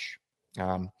fresh.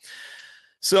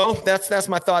 So that's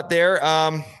my thought there.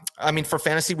 I mean, for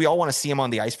fantasy, we all want to see him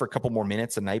on the ice for a couple more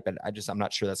minutes a night, but I'm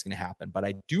not sure that's going to happen. But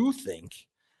I do think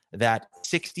that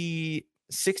 60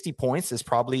 points is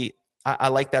probably, I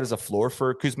like that as a floor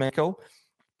for Kuzmenko,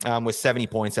 with 70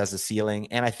 points as a ceiling.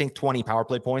 And I think 20 power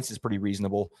play points is pretty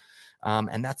reasonable.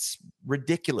 And that's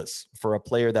ridiculous for a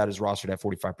player that is rostered at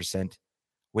 45%.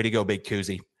 Way to go, Big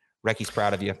Kuzi. Recky's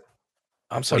proud of you.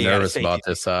 I'm so nervous about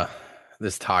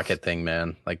this Tocchet thing,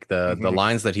 man. Like the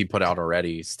lines that he put out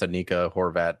already: Stanika,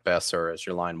 Horvat, Besser as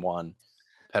your line 1,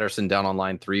 Pettersson down on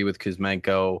line 3 with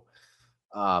Kuzmenko.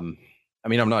 I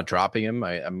mean, I'm not dropping him.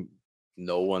 I'm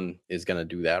no one is going to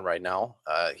do that right now.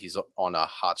 He's on a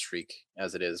hot streak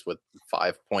as it is with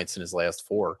 5 points in his last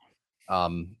 4.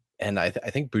 And I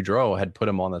think Boudreau had put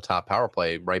him on the top power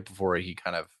play right before he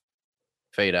kind of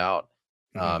fade out.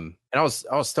 And I was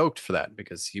stoked for that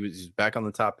because he was back on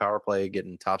the top power play,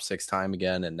 getting top 6 time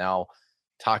again. And now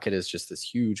Tocchet is just this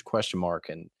huge question mark.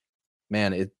 And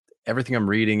man, everything I'm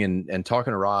reading and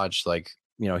talking to Raj, like,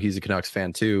 you know, he's a Canucks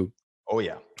fan too. Oh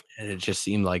yeah. And it just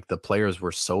seemed like the players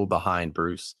were so behind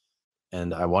Bruce.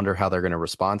 And I wonder how they're going to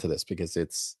respond to this because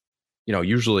it's, you know,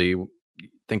 usually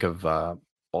think of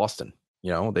Boston,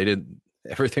 you know, they did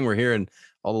everything we're hearing,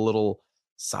 all the little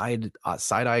side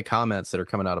eye comments that are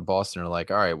coming out of Boston are like,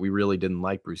 all right, we really didn't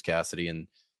like Bruce Cassidy and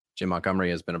Jim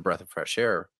Montgomery has been a breath of fresh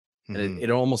air. And it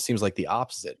almost seems like the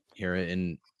opposite here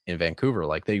in Vancouver.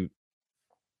 Like they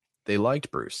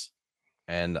liked Bruce.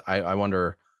 And I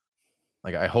wonder,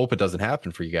 like, I hope it doesn't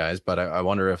happen for you guys, but I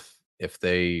wonder if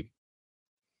they,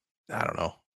 I don't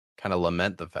know, kind of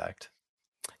lament the fact.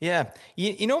 Yeah.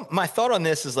 You know, my thought on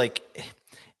this is like,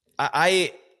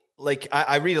 I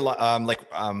read a lot.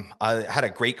 I had a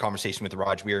great conversation with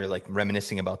Raj. We were like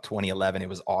reminiscing about 2011. It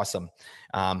was awesome.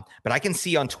 But I can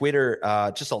see on Twitter,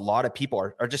 just a lot of people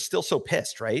are just still so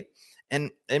pissed, right?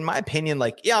 And in my opinion,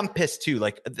 like, yeah, I'm pissed too.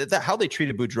 Like how they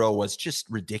treated Boudreau was just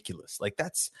ridiculous. Like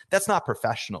that's not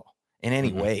professional in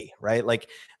any way, right? Like,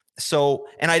 so,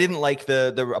 and I didn't like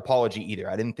the apology either.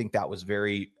 I didn't think that was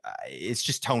very. It's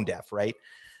just tone deaf, right?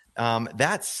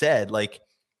 That said, like,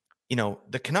 you know,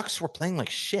 the Canucks were playing like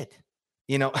shit,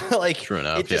 you know, like, true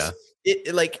enough,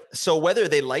 like, so whether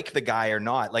they like the guy or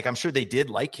not, like, I'm sure they did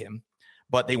like him,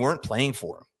 but they weren't playing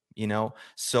for him, you know?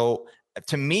 So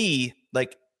to me,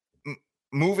 like,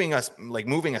 moving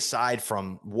aside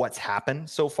from what's happened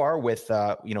so far with,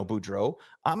 you know, Boudreau,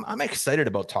 I'm excited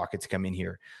about Tocchet to come in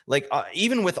here. Like,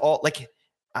 even with all, like,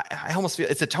 I almost feel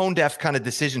it's a tone deaf kind of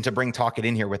decision to bring Tocchet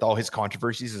in here with all his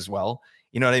controversies as well.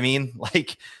 You know what I mean?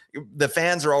 Like, the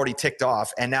fans are already ticked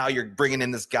off, and now you're bringing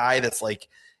in this guy that's like,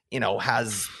 you know,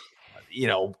 has, you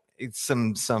know,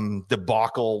 some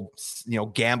debacle, you know,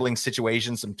 gambling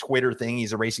situation, some Twitter thing.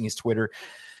 He's erasing his Twitter.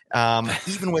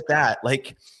 Even with that,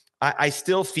 like, I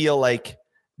still feel like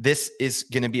this is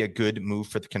going to be a good move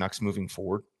for the Canucks moving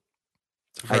forward.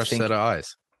 Fresh set of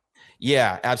eyes.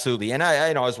 Yeah, absolutely. And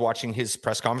I was watching his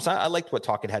press conference. I liked what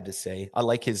Tocchet had to say. I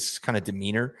like his kind of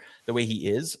demeanor, the way he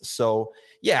is. So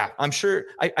yeah, I'm sure.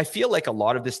 I feel like a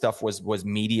lot of this stuff was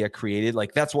media created.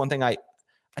 Like, that's one thing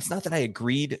it's not that I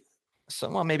agreed. So,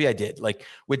 well, maybe I did, like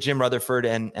with Jim Rutherford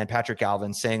and Patrick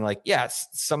Alvin saying, like, yeah,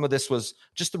 some of this was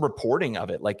just the reporting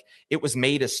of it. Like, it was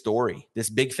made a story, this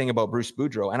big thing about Bruce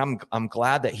Boudreau. And I'm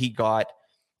glad that he got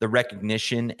the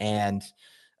recognition and,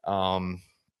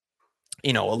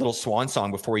 you know, a little swan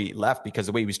song before he left, because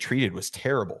the way he was treated was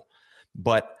terrible.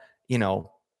 But, you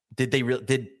know,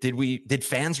 did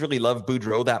fans really love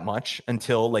Boudreau that much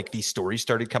until, like, these stories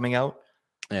started coming out?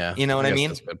 Yeah. You know what I mean?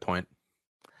 That's a good point.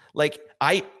 Like,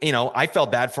 I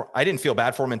didn't feel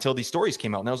bad for him until these stories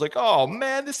came out. And I was like, oh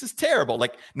man, this is terrible.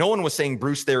 Like, no one was saying,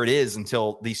 Bruce, there it is,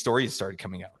 until these stories started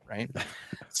coming out. Right.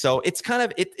 So it's kind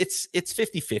of, it's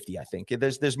 50-50. I think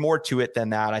there's more to it than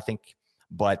that, I think,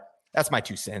 but that's my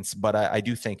 2 cents. But I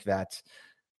do think that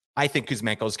I think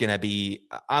Kuzmenko is going to be,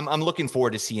 I'm looking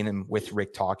forward to seeing him with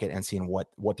Rick Tocchet and seeing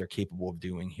what they're capable of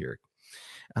doing here.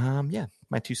 Yeah,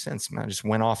 my 2 cents. I just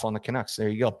went off on the Canucks. There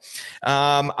you go.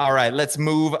 All right, let's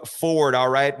move forward. All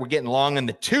right, we're getting long in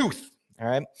the tooth. All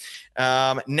right.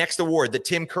 Next award, the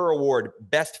Tim Kerr Award,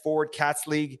 Best Forward Cats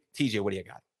League. TJ, what do you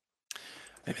got?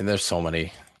 I mean, there's so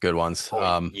many good ones.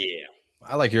 Yeah.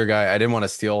 I like your guy. I didn't want to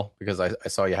steal because I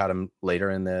saw you had him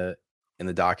later in the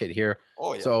docket here.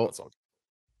 Oh yeah. So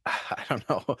I don't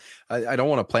know. I don't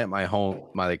want to plant my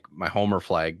homer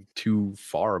flag too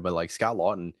far, but like Scott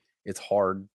Lawton, it's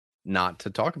hard not to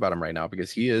talk about him right now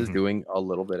because he is doing a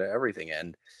little bit of everything.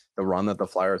 And the run that the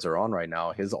Flyers are on right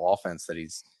now, his offense that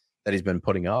he's been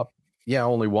putting up,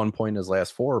 only 1 point in his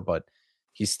last 4, but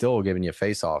he's still giving you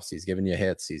faceoffs. He's giving you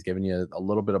hits. He's giving you a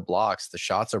little bit of blocks. The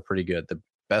shots are pretty good. The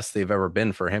best they've ever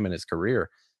been for him in his career.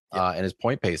 And his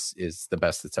point pace is the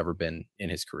best it's ever been in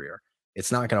his career.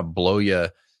 It's not going to blow you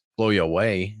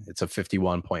away. It's a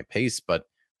 51 point pace, but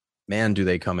man, do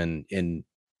they come in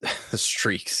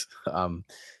streaks.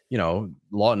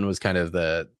 Lawton was kind of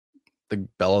the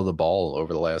belle of the ball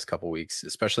over the last couple of weeks,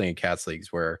 especially in Cats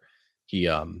leagues where he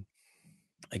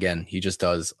he just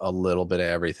does a little bit of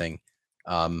everything.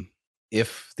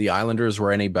 If the Islanders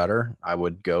were any better, I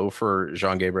would go for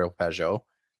Jean-Gabriel Pageau,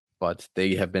 but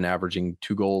they have been averaging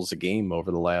 2 goals a game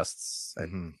over the last, I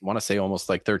want to say almost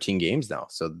like 13 games now.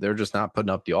 So they're just not putting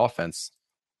up the offense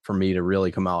for me to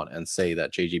really come out and say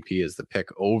that JGP is the pick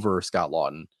over Scott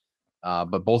Lawton.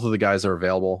 But both of the guys are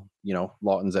available.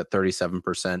 Lawton's at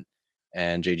 37%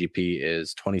 and JGP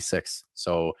is 26.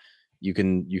 So you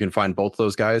can find both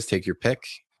those guys, take your pick,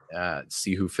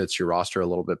 see who fits your roster a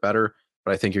little bit better.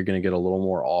 But I think you're going to get a little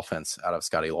more offense out of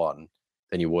Scotty Lawton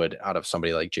than you would out of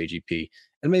somebody like JGP.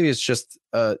 And maybe it's just,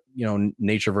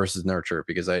 nature versus nurture,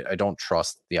 because I don't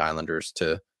trust the Islanders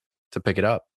to pick it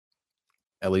up,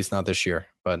 at least not this year.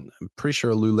 But I'm pretty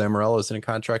sure Lou Lamoriello is in a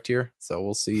contract here. So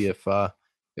we'll see if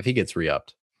he gets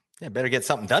re-upped. Yeah, better get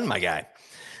something done, my guy.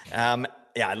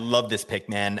 I love this pick,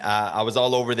 man. I was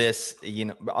all over this.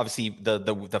 Obviously the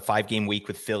 5-game week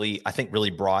with Philly, I think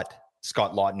really brought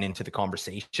Scott Lawton into the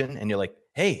conversation. And you're like,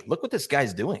 hey, look what this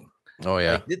guy's doing. Oh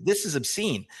yeah, this is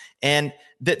obscene. And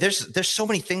there's so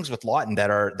many things with Lawton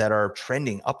that are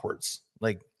trending upwards.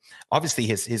 Like obviously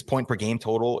his point per game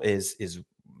total is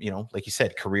like you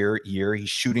said, career year. He's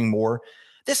shooting more.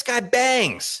 This guy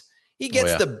bangs. He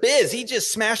gets the biz. He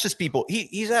just smashes people.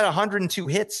 He's at 102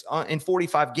 hits in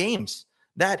 45 games.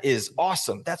 That is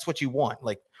awesome. That's what you want.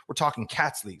 Like we're talking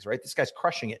Cats leagues, right? This guy's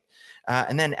crushing it.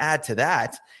 And then add to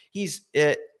that,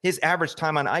 his average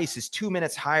time on ice is 2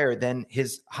 minutes higher than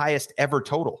his highest ever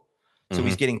total. So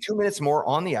he's getting 2 minutes more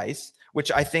on the ice,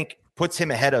 which I think puts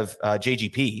him ahead of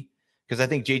JGP, because I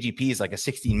think JGP is like a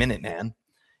 16-minute man.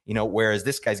 Whereas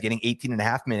this guy's getting 18 and a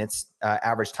half minutes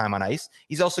average time on ice.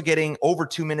 He's also getting over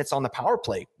 2 minutes on the power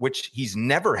play, which he's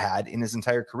never had in his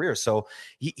entire career. So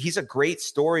he's a great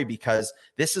story, because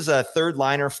this is a third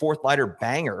liner, fourth liner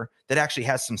banger that actually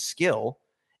has some skill,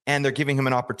 and they're giving him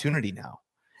an opportunity now.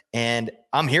 And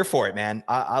I'm here for it, man.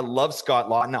 I love Scott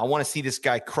Lawton. I want to see this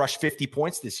guy crush 50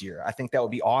 points this year. I think that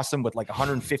would be awesome, with like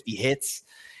 150 hits,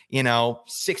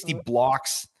 60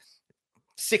 blocks,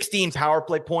 16 power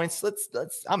play points.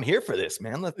 I'm here for this,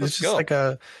 man. Let's go. Like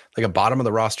a bottom of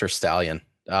the roster stallion.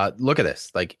 Look at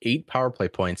this, like 8 power play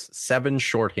points, 7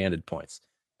 shorthanded points.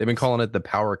 They've been calling it the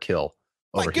power kill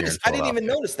over here. I didn't even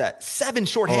notice that. 7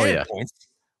 shorthanded points.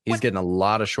 He's getting a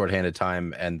lot of shorthanded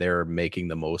time, and they're making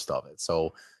the most of it.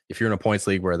 So if you're in a points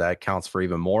league where that counts for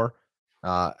even more,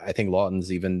 I think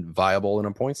Lawton's even viable in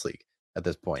a points league at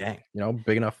this point. Dang.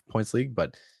 Big enough points league,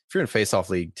 but if you're in face-off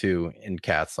league too in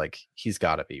Cats, like he's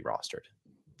got to be rostered.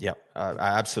 Yep,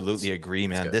 I absolutely agree,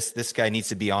 man. This guy needs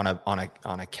to be on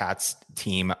a Cats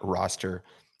team roster.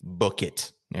 Book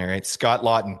it. All right, Scott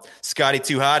Lawton, Scotty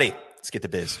Too Hottie. Let's get the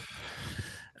biz.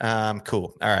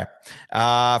 Cool. All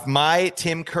right. My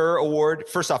Tim Kerr award.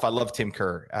 First off, I love Tim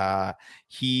Kerr.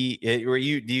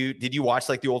 Did you watch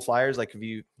like the old Flyers? Like, have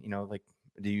you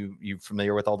you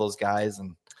familiar with all those guys?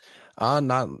 And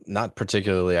not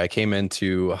particularly. I came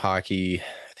into hockey,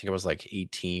 I think it was like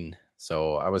 18.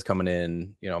 So I was coming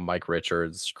in, Mike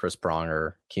Richards, Chris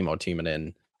Pronger, Chemo teaming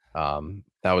in.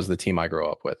 That was the team I grew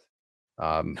up with.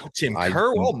 Tim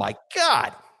Kerr. Oh my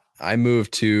God. I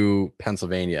moved to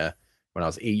Pennsylvania when I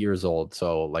was 8 years old.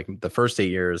 So like the first 8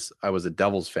 years I was a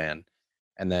Devils fan,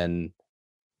 and then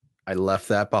I left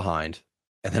that behind,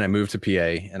 and then I moved to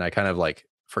PA, and I kind of like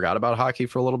forgot about hockey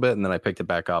for a little bit. And then I picked it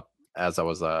back up as I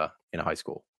was in high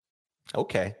school.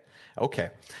 Okay.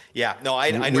 Yeah. No,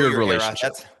 I know your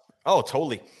relationship.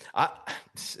 Totally.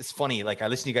 It's funny. Like I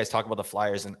listen to you guys talk about the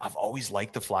Flyers, and I've always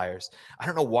liked the Flyers. I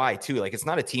don't know why too. Like it's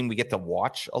not a team we get to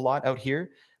watch a lot out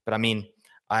here, but I mean,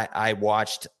 I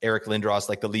watched Eric Lindros,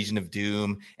 like the Legion of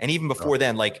Doom. And even before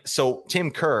then, like, so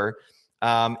Tim Kerr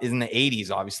is in the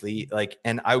 80s, obviously, like,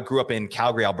 and I grew up in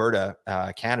Calgary, Alberta,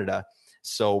 Canada.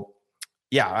 So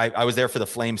yeah, I was there for the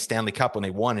Flames Stanley Cup when they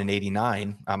won in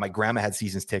 89. My grandma had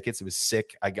seasons tickets. It was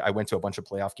sick. I went to a bunch of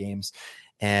playoff games,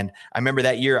 and I remember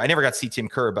that year, I never got to see Tim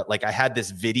Kerr, but like I had this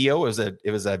video. It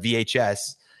was a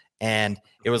VHS, and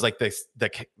it was like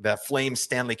the Flames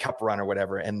Stanley Cup run or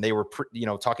whatever. And they were,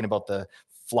 talking about the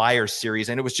Flyers series,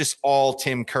 and it was just all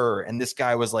Tim Kerr. And this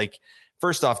guy was like,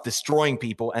 first off, destroying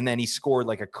people, and then he scored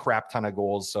like a crap ton of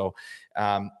goals. So,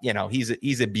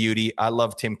 he's a beauty. I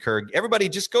love Tim Kerr. Everybody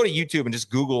just go to YouTube and just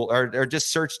Google or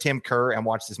just search Tim Kerr and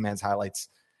watch this man's highlights.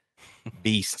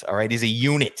 Beast. All right. He's a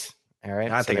unit. All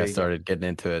right. I think I started getting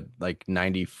into it like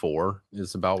 94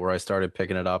 is about where I started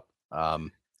picking it up.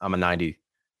 I'm a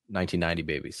 1990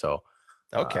 baby. So,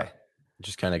 okay.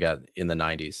 Just kind of got in the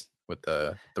 90s with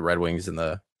the Red Wings and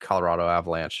the Colorado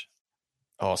Avalanche.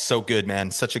 Oh, so good, man.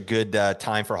 Such a good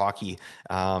time for hockey.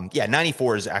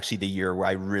 94 is actually the year where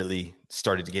I really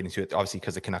started to get into it, obviously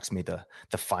because the Canucks made the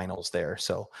finals there.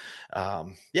 So,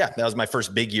 that was my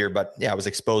first big year. But, I was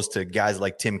exposed to guys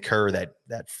like Tim Kerr, that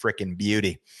freaking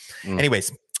beauty.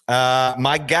 Anyways,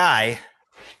 my guy,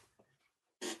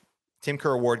 Tim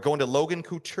Kerr Award, going to Logan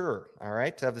Couture, all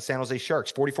right, to have the San Jose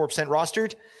Sharks, 44%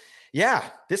 rostered. Yeah,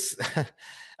 this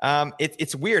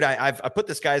it's weird. I put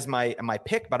this guy as my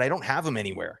pick, but I don't have him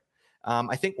anywhere.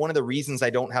 I think one of the reasons I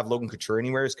don't have Logan Couture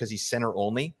anywhere is because he's center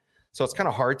only. So it's kind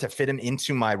of hard to fit him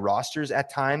into my rosters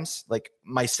at times. Like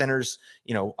my centers,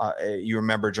 you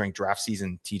remember during draft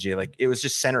season, TJ, like it was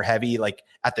just center heavy, like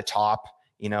at the top,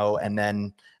 and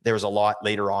then there was a lot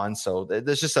later on. So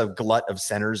there's just a glut of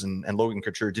centers, and Logan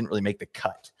Couture didn't really make the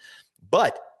cut.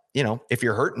 But, if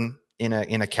you're hurting in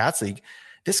a Cats league,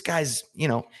 this guy's,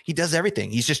 he does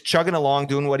everything. He's just chugging along,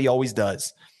 doing what he always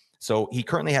does. So he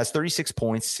currently has 36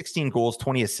 points, 16 goals,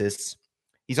 20 assists.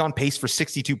 He's on pace for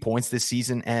 62 points this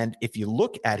season. And if you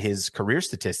look at his career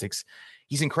statistics,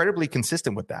 he's incredibly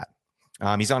consistent with that.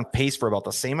 He's on pace for about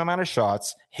the same amount of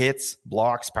shots, hits,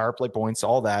 blocks, power play points,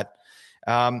 all that.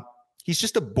 He's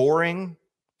just a boring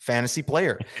fantasy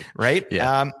player, right?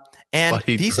 Yeah. And but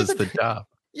he does the job.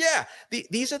 Yeah.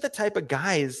 These are the type of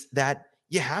guys that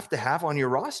you have to have on your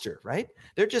roster, right?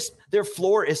 Their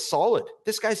floor is solid.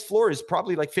 This guy's floor is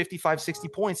probably like 55, 60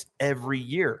 points every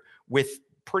year with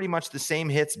pretty much the same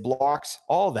hits, blocks,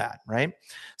 all that, right?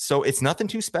 So it's nothing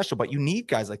too special, but you need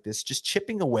guys like this just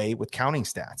chipping away with counting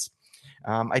stats.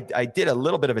 I did a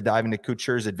little bit of a dive into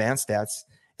Couture's advanced stats,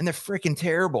 and they're freaking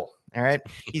terrible. All right.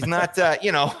 He's not,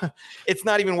 it's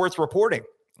not even worth reporting.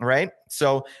 Right.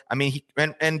 So, I mean,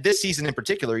 and this season in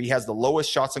particular, he has the lowest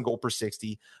shots on goal per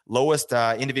 60, lowest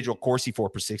individual Corsi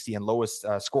for per 60, and lowest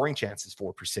scoring chances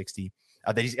for per 60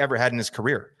 that he's ever had in his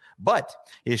career. But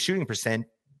his shooting percent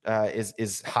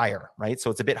is higher. Right.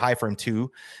 So it's a bit high for him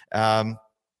too. But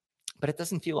it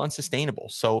doesn't feel unsustainable.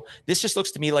 So this just looks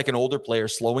to me like an older player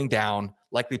slowing down,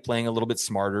 likely playing a little bit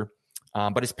smarter.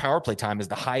 But his power play time is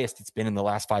the highest it's been in the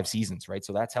last 5 seasons. Right.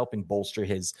 So that's helping bolster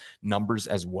his numbers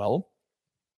as well.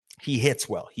 He hits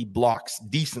well. He blocks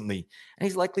decently, and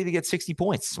he's likely to get 60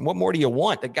 points. What more do you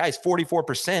want? The guy's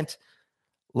 44%.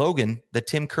 Logan, the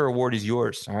Tim Kerr Award is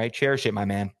yours. All right. Cherish it, my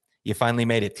man. You finally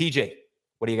made it. TJ,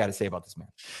 what do you got to say about this man?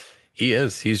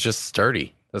 He's just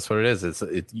sturdy. That's what it is.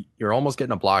 You're almost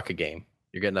getting a block a game.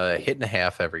 You're getting a hit and a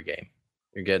half every game.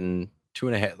 You're getting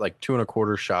 2.5, like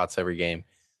 2.25 shots every game.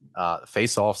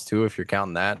 Face offs too, if you're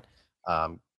counting that.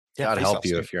 God help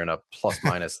you if you're in a plus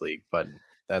minus league, but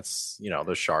that's,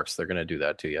 the Sharks, they're going to do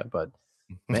that to you. But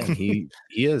man,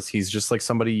 he's just like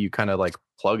somebody you kind of like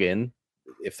plug in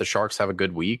if the Sharks have a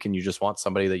good week and you just want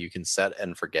somebody that you can set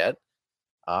and forget.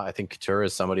 I think Couture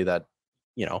is somebody that,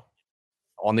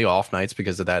 on the off nights,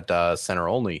 because of that center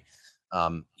only,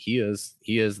 he is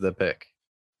the pick.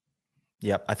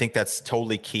 Yep. I think that's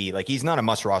totally key. Like, he's not a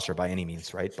must roster by any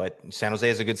means, right? But San Jose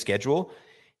has a good schedule.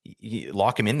 You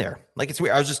lock him in there. Like, it's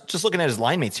weird. I was just looking at his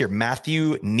line mates here.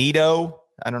 Matthew Nido.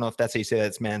 I don't know if that's how you say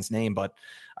that man's name, but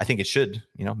I think it should,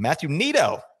 Matthew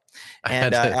Nido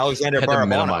and Alexander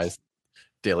Barabanov.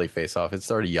 Daily Faceoff. It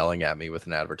started yelling at me with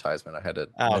an advertisement. I had to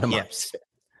minimize.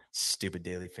 Stupid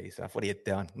Daily Faceoff. What are you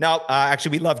doing? No,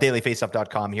 actually, we love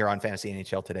dailyfaceoff.com here on Fantasy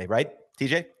NHL today, right,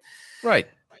 TJ? Right.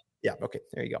 Yeah. Okay.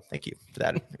 There you go. Thank you for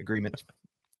that agreement.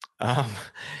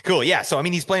 Cool. Yeah. So, I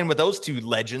mean, he's playing with those two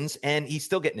legends and he's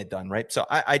still getting it done, right? So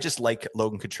I just like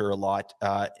Logan Couture a lot.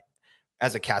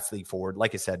 As a Cats League forward,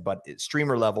 like I said, but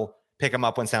streamer level, pick him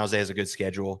up when San Jose has a good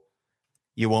schedule.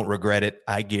 You won't regret it.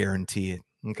 I guarantee it.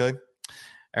 Okay.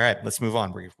 All right, let's move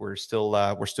on. We're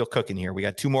still cooking here. We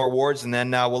got 2 more awards and then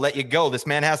we'll let you go. This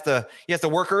man has to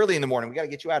work early in the morning. We got to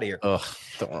get you out of here. Ugh,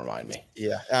 don't remind me.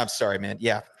 Yeah. I'm sorry, man.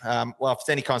 Yeah. Well, if it's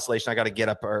any consolation, I got to get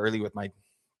up early with my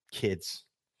kids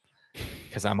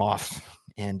because I'm off.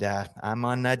 And I'm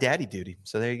on daddy duty.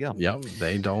 So there you go. Yeah,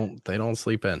 they don't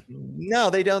sleep in. No,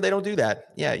 they don't. They don't do that.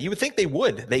 Yeah, you would think they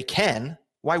would. They can.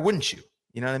 Why wouldn't you?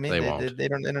 You know what I mean? They won't. They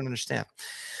don't understand.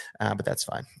 But that's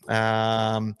fine.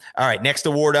 All right. Next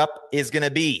award up is going to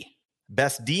be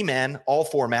Best D-Man, all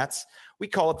formats. We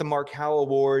call it the Mark Howe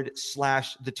Award /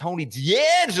 the Tony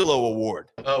D'Angelo Award.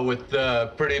 Oh, with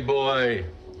pretty boy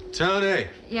Tony.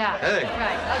 Yeah. Hey.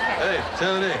 Right. Okay. Hey,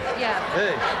 Tony. Yeah.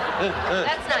 Hey.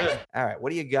 That's nice. All right. What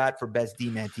do you got for best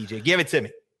D-man, TJ? Give it to me.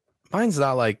 Mine's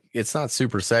not like, it's not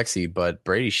super sexy, but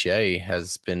Brady Shea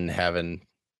has been having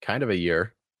kind of a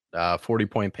year.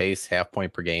 40-point pace, half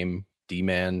point per game,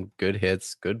 D-man, good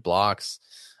hits, good blocks.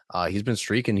 He's been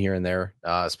streaking here and there,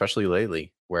 especially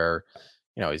lately, where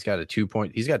he's got two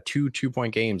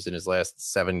 2-point games in his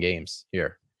last 7 games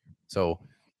here. So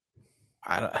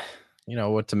I don't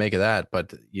what to make of that,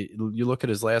 but you look at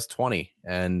his last 20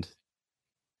 and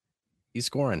he's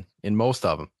scoring in most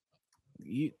of them.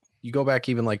 You go back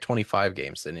even like 25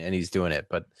 games and he's doing it.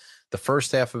 But the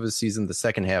first half of his season, the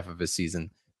second half of his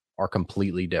season are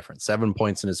completely different. 7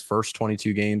 points in his first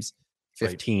 22 games,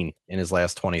 15 in his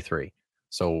last 23.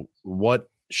 So what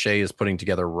Shea is putting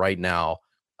together right now,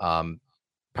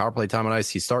 power play time on ice,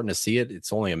 he's starting to see it.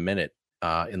 It's only a minute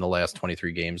in the last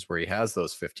 23 games where he has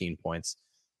those 15 points,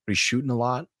 but he's shooting a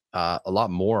lot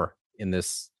more in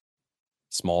this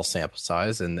small sample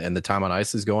size, and the time on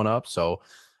ice is going up. So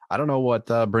I don't know what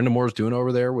Brendan Moore's doing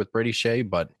over there with Brady Shea,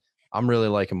 but I'm really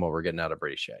liking what we're getting out of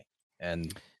Brady Shea.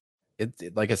 And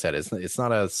it like I said, it's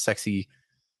not a sexy,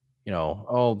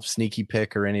 sneaky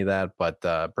pick or any of that, but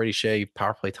Brady Shea,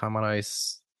 power play time on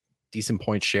ice, decent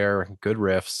point share, good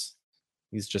riffs.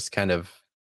 He's just kind of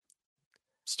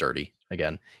sturdy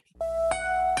again.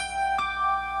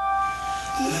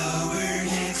 Lowered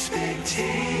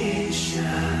expectations.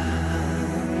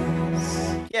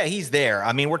 Yeah, he's there.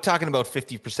 I mean, we're talking about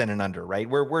 50% and under, right?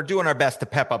 We're doing our best to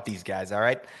pep up these guys, all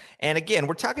right? And again,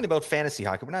 we're talking about fantasy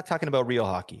hockey. We're not talking about real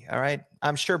hockey, all right?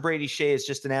 I'm sure Brady Shea is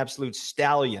just an absolute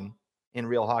stallion in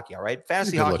real hockey, all right?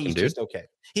 Fantasy hockey is just okay.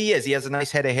 He is. He has a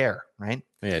nice head of hair, right?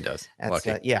 Yeah, he does.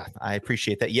 Yeah, I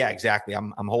appreciate that. Yeah, exactly.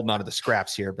 I'm holding on to the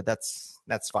scraps here, but that's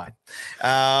fine.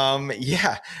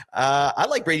 I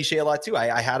like Brady Shea a lot too.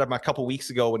 I had him a couple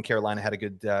weeks ago when Carolina had a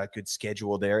good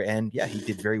schedule there, and yeah, he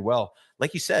did very well.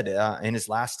 Like you said, in his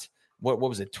last what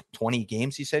was it, 20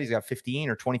 games? He said he's got 15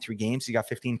 or 23 games. He got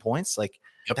 15 points. Like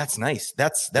that's nice.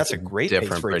 That's a great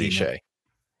different pace for Brady a D-man. Shea.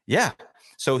 Yeah.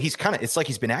 So he's it's like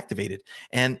he's been activated.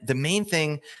 And the main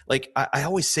thing, like I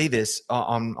always say this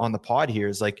on the pod here,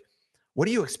 is like, what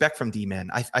do you expect from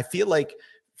D-men? I feel like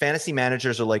fantasy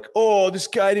managers are like, oh, this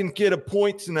guy didn't get a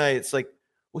point tonight. It's like,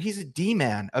 well, he's a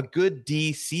D-man. A good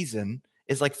D season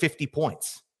is like 50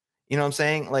 points. You know what I'm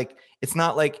saying? Like, it's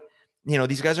not like,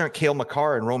 these guys aren't Cale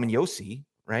Makar and Roman Yossi,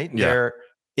 right? Yeah.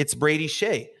 It's Brady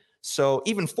Shea. So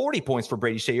even 40 points for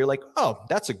Brady Shea, you're like, oh,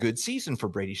 that's a good season for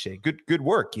Brady Shea. Good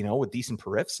work, with decent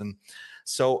periffs. And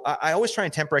so I always try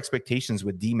and temper expectations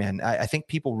with D-men. I think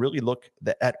people really look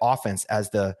at offense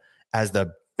as the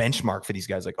benchmark for these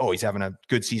guys. Like, oh, he's having a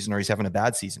good season or he's having a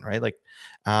bad season, right? Like,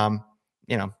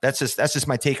 that's just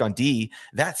my take on D.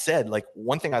 That said, like,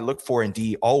 one thing I look for in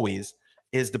D always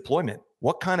is deployment.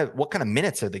 What kind of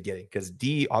minutes are they getting? Because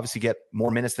D obviously get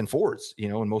more minutes than forwards,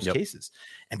 in most cases.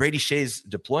 And Brady Shea's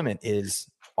deployment is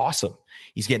awesome.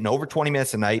 He's getting over 20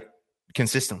 minutes a night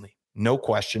consistently, no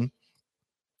question.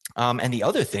 And the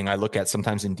other thing I look at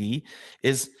sometimes in D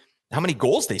is how many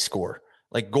goals they score.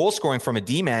 Like, goal scoring from a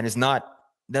D-man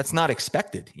that's not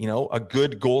expected. A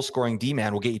good goal scoring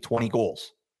D-man will get you 20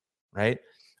 goals, right?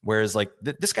 Whereas like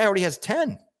this guy already has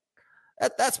 10.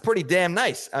 That's pretty damn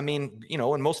nice. I mean,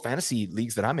 in most fantasy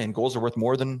leagues that I'm in, goals are worth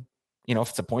more than, if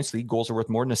it's a points league, goals are worth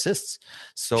more than assists.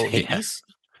 So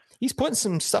he's putting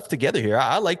some stuff together here.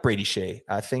 I like Brady Shea.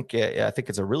 I think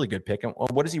it's a really good pick. And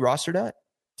what is he rostered at,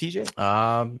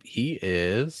 TJ? He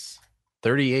is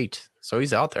 38. So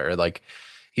he's out there. Like,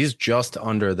 he's just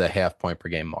under the half point per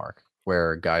game mark,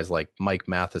 where guys like Mike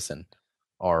Matheson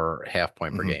are half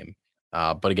point per game.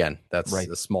 But again, that's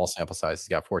a small sample size. He's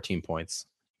got 14 points.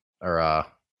 Or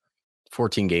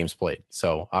 14 games played.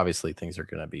 So obviously things are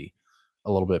going to be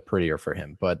a little bit prettier for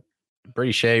him. But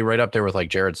Brady Shea right up there with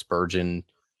like Jared Spurgeon,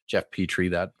 Jeff Petrie,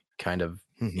 that kind of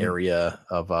area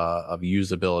of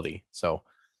usability. So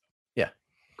yeah,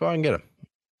 go out and get him.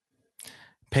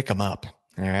 Pick him up.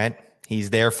 All right. He's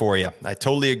there for you. I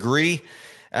totally agree.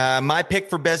 My pick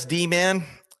for best D-man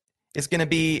is going to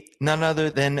be none other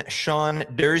than Sean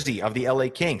Durzi of the LA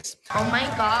Kings. Oh my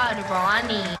God,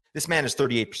 Ronnie. This man is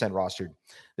 38% rostered.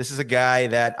 This is a guy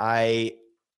that I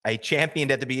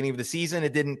championed at the beginning of the season.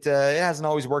 It hasn't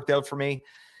always worked out for me.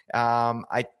 But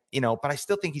I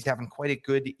still think he's having quite a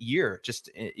good year. Just,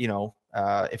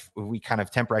 if we kind of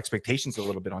temper expectations a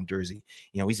little bit on Durzi,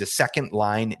 he's a second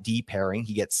line D pairing.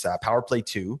 He gets power play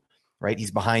 2, right?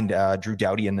 He's behind Drew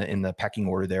Doughty in the pecking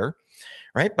order there.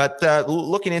 right? But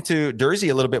looking into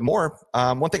Dursey a little bit more,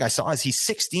 one thing I saw is he's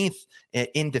 16th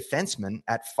in defenseman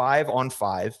at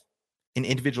 5-on-5 in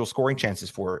individual scoring chances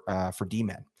for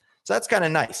D-men. So that's kind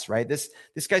of nice, right? This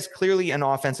guy's clearly an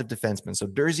offensive defenseman. So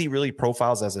Dursey really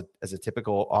profiles as a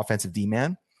typical offensive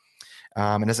D-man.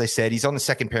 And as I said, he's on the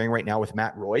second pairing right now with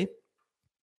Matt Roy.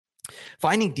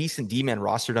 Finding decent D-men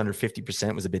rostered under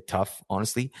 50% was a bit tough,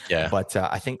 honestly. Yeah. But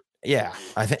I think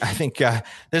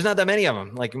there's not that many of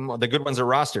them. Like the good ones are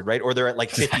rostered, right? Or they're at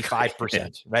like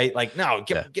 55%, right? Like, no,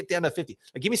 get down to 50.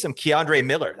 Like, give me some Keandre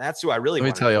Miller. That's who I really want.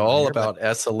 Let me tell you all about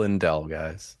Essa Lindell,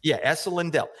 guys. Yeah, Essa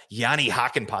Lindell. Yanni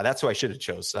Hakanpää. That's who I should have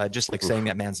chose. Just like saying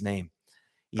that man's name.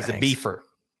 He's a beefer.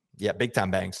 Yeah, big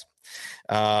time bangs.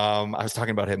 I was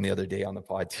talking about him the other day on the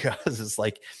pod too. I was just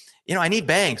like, I need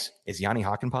bangs. Is Yanni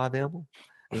Hakanpää available?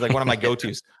 It was like one of my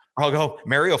go-tos. I'll go,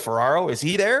 Mario Ferraro. Is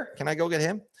he there? Can I go get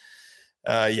him?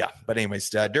 Yeah, but anyways,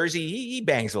 Dursey, he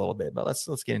bangs a little bit, but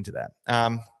let's get into that.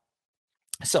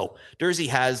 So Dursey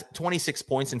has 26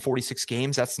 points in 46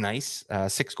 games. That's nice.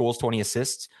 6 goals, 20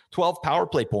 assists, 12 power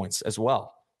play points as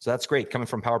well. So that's great coming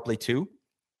from power play 2.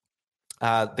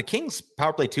 The Kings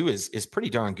power play 2 is pretty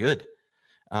darn good.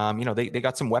 They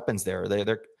got some weapons there.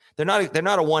 They're not a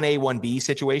 1A 1B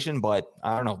situation, but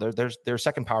I don't know. Their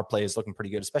second power play is looking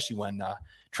pretty good, especially when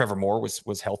Trevor Moore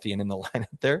was healthy and in the lineup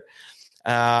there.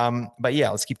 But yeah,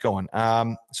 let's keep going.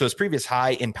 So his previous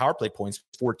high in power play points,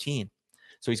 14.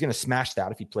 So he's going to smash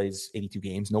that if he plays 82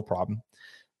 games, no problem.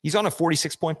 He's on a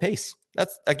 46 point pace.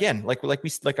 That's again, like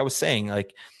I was saying,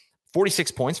 like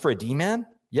 46 points for a D-man.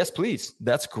 Yes, please.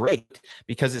 That's great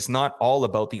because it's not all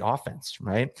about the offense,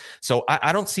 right? So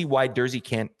I don't see why Dursey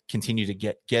can't continue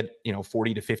to get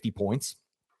 40 to 50 points.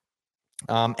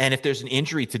 And if there's an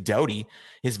injury to Doughty,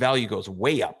 his value goes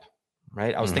way up,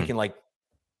 right? I was thinking like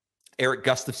Eric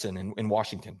Gustafson in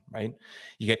Washington, right?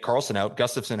 You get Carlson out.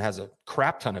 Gustafson has a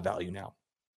crap ton of value now,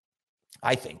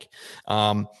 I think.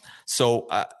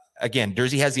 Again,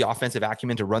 Dursey has the offensive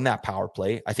acumen to run that power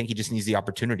play. I think he just needs the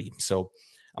opportunity. So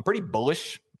I'm pretty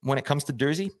bullish when it comes to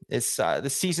Dursey.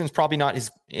 This season's probably not his,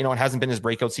 it hasn't been his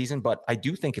breakout season, but I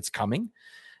do think it's coming.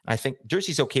 I think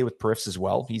Dursey's okay with periffs as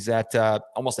well. He's at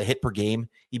almost a hit per game.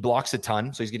 He blocks a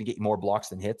ton, so he's going to get more blocks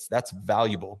than hits. That's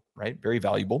valuable, right? Very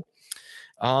valuable.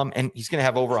 And he's going to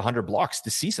have over 100 blocks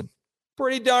this season.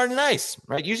 Pretty darn nice,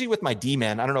 right? Usually with my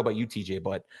D-man, I don't know about you, TJ,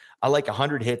 but I like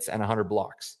 100 hits and 100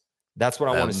 blocks. That's what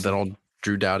I want to see. That old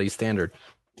Drew Doughty standard.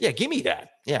 Yeah, give me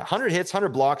that. Yeah, 100 hits, 100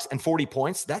 blocks, and 40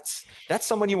 points. That's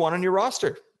someone you want on your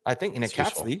roster, I think, in a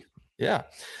Cats league. Yeah.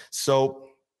 So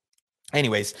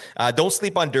anyways, don't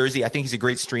sleep on Dursey. I think he's a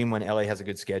great stream when LA has a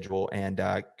good schedule, and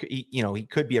he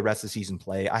could be a rest of the season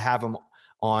play. I have him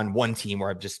on one team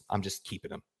where I'm just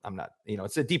keeping him. I'm not,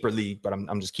 it's a deeper league, but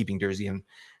I'm just keeping Dursey, and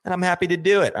I'm happy to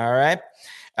do it. All right.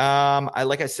 I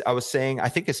was saying, I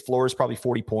think his floor is probably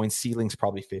 40 points. Ceiling's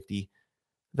probably 50.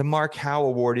 The Mark Howe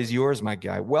Award is yours, my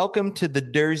guy. Welcome to the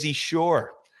Dursey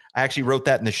Shore. I actually wrote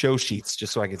that in the show sheets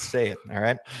just so I could say it. All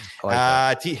right.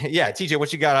 TJ,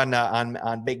 what you got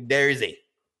on Big Dursey?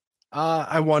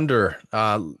 I wonder.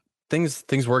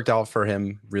 Things worked out for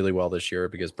him really well this year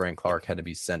because Brant Clark had to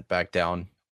be sent back down,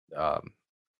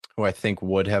 who I think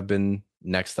would have been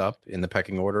next up in the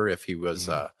pecking order if he was,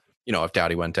 if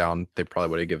Doughty went down, they probably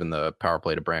would have given the power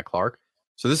play to Brant Clark.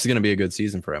 So this is going to be a good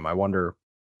season for him. I wonder,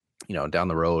 down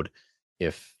the road,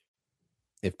 if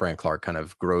Brant Clark kind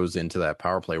of grows into that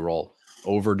power play role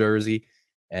over Dursey,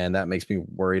 and that makes me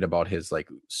worried about his like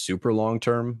super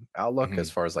long-term outlook as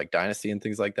far as like dynasty and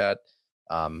things like that.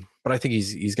 But I think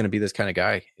he's going to be this kind of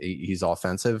guy. He's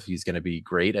offensive. He's going to be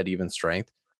great at even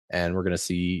strength, and we're going to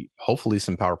see hopefully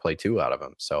some power play too out of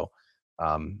him. So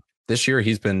this year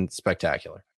he's been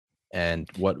spectacular. And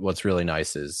what's really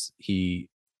nice is he's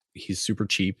super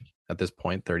cheap at this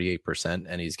point, 38%,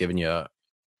 and he's giving you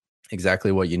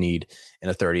exactly what you need in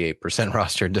a 38%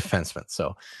 roster defenseman.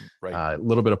 So a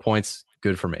little bit of points,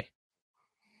 good for me.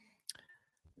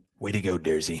 Way to go,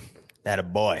 Dursey. That a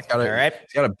boy. All right.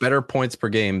 He's got a better points per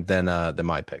game than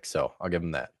my pick. So I'll give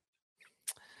him that.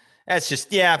 That's just,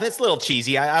 it's a little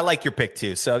cheesy. I like your pick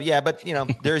too. So but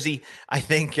Dursey, I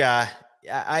think,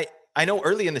 I know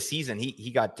early in the season,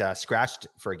 he got scratched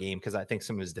for a game because I think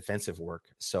some of his defensive work.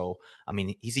 So, I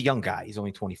mean, he's a young guy. He's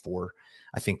only 24.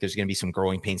 I think there's going to be some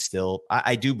growing pains still.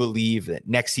 I do believe that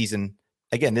next season,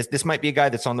 again, this might be a guy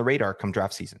that's on the radar come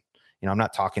draft season. I'm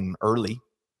not talking early,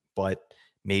 but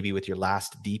maybe with your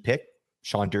last D pick,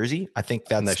 Sean Dursey, I think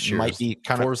that might be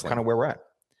kind of where we're at.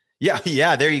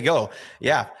 Yeah, there you go.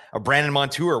 Yeah, a Brandon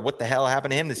Montour. What the hell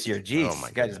happened to him this year? Jeez, oh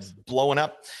my guy's just blowing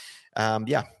up.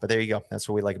 But there you go. That's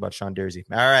what we like about Sean Dursey.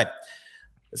 All right,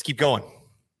 let's keep going.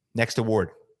 Next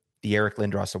award, the Eric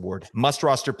Lindros Award. Must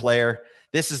roster player.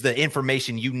 This is the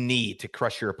information you need to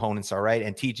crush your opponents, all right?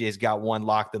 And TJ's got one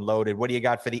locked and loaded. What do you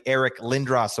got for the Eric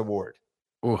Lindros Award?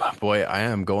 Oh, boy, I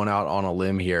am going out on a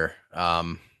limb here.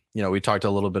 We talked a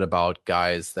little bit about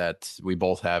guys that we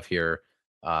both have here,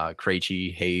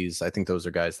 Krejci, Hayes. I think those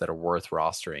are guys that are worth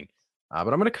rostering. But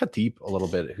I'm going to cut deep a little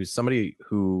bit. Who's somebody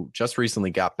who just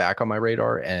recently got back on my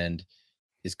radar and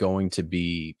is going to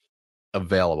be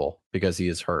available because he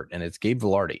is hurt, and it's Gabe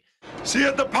Vilardi. See you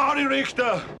at the party,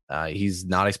 Richter. He's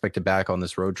not expected back on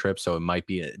this road trip, so it might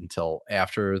be until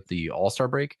after the All-Star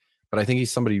break. But I think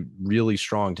he's somebody really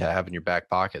strong to have in your back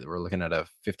pocket. We're looking at a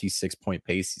 56-point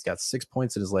pace. He's got 6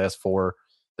 points in his last 4.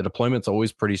 The deployment's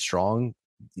always pretty strong.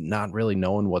 Not really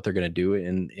knowing what they're going to do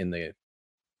in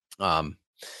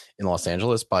Los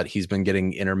Angeles, but he's been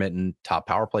getting intermittent top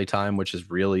power play time, which is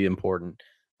really important.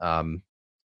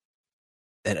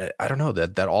 And I don't know,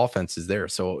 that offense is there.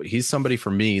 So he's somebody for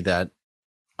me that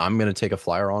I'm going to take a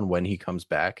flyer on when he comes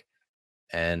back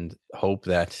and hope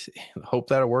that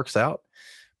it works out.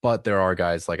 But there are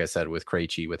guys, like I said, with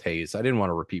Krejci, with Hayes. I didn't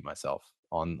want to repeat myself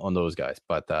on those guys,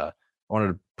 but I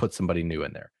wanted to put somebody new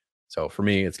in there. So for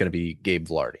me, it's going to be Gabe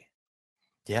Vilardi.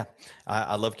 Yeah,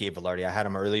 I love Gabe Vilardi. I had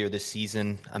him earlier this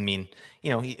season. I mean,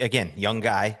 he, again, young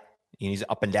guy. He's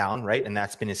up and down, right? And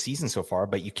that's been his season so far.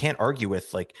 But you can't argue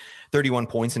with like 31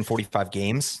 points in 45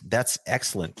 games. That's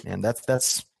excellent, and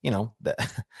that's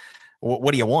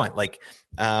what do you want? Like,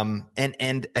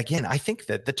 and again, I think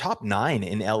that the top 9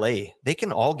 in LA, they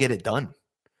can all get it done,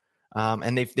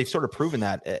 and they've sort of proven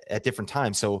that at different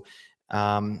times. So,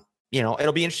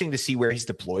 it'll be interesting to see where he's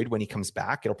deployed when he comes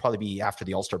back. It'll probably be after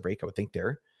the All-Star break, I would think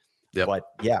there. Yep. But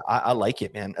yeah, I like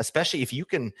it, man. Especially if you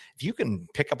can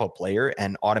pick up a player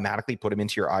and automatically put him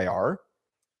into your IR.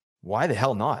 Why the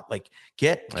hell not? Like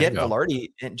get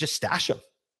Vilardi and just stash him,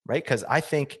 right? Because I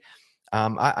think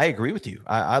I agree with you.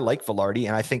 I like Vilardi,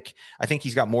 and I think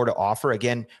he's got more to offer.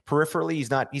 Again, peripherally,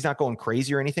 he's not going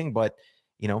crazy or anything, but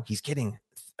he's getting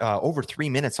over 3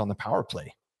 minutes on the power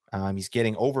play. He's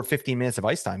getting over 15 minutes of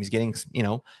ice time. He's getting,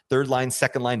 third line,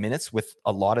 second line minutes with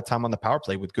a lot of time on the power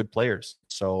play with good players.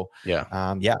 So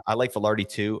I like Vilardi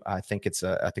too. I think it's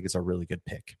a really good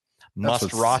pick.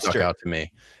 Must roster. Stuck out to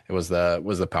me. It was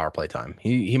the power play time.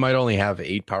 He might only have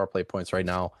 8 power play points right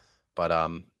now, but I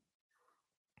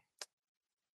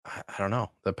don't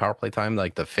know. The power play time,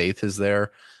 like the faith is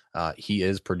there. He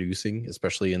is producing,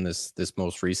 especially in this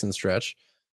most recent stretch.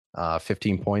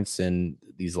 15 points in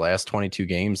these last 22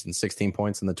 games and 16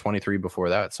 points in the 23 before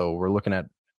that. So we're looking at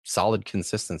solid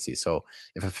consistency. So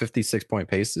if a 56-point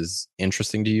pace is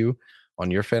interesting to you on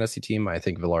your fantasy team, I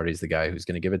think Vilardi is the guy who's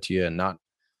going to give it to you and not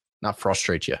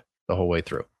frustrate you the whole way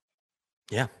through.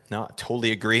 Yeah, no, I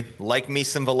totally agree. Like me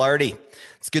some Vilardi.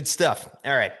 It's good stuff.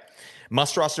 All right.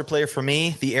 Must roster player for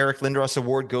me. The Eric Lindros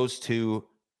Award goes to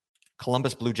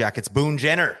Columbus Blue Jackets, Boone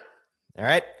Jenner. All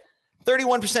right.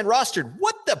 31% rostered.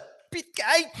 What the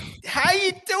guy? How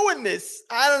you doing this?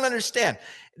 I don't understand.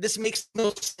 This makes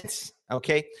no sense.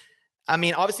 Okay. I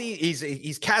mean, obviously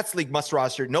he's Cats League must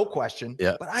roster, no question.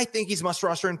 Yeah. But I think he's must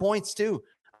roster in points too.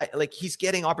 He's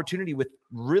getting opportunity with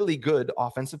really good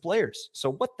offensive players.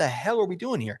 So what the hell are we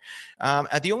doing here?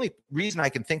 The only reason I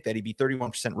can think that he'd be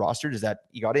 31% rostered is that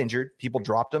he got injured. People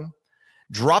dropped him.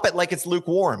 Drop it like it's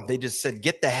lukewarm. They just said,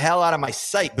 get the hell out of my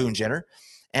sight, Boone Jenner.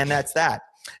 And that's that.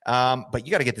 But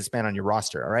you got to get this man on your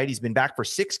roster. All right. He's been back for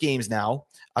 6 games now.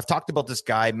 I've talked about this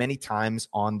guy many times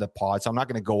on the pod, so I'm not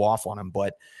going to go off on him,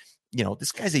 but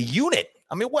this guy's a unit.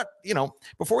 I mean,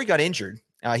 before he got injured,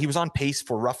 he was on pace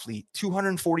for roughly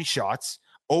 240 shots,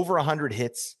 over 100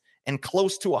 hits, and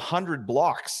close to 100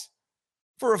 blocks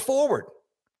for a forward.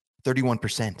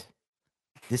 31%.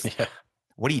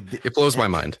 It blows my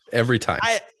mind every time.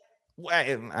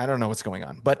 I don't know what's going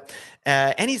on, but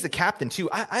and he's the captain too.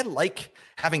 I like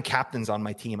having captains on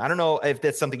my team. I don't know if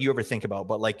that's something you ever think about,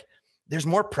 but there's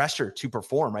more pressure to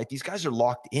perform, right? These guys are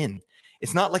locked in.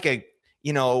 It's not like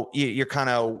you're kind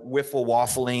of wiffle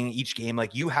waffling each game.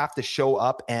 Like you have to show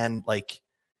up and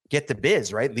get the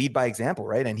biz, right? Lead by example,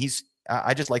 right? And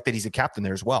I just like that he's a captain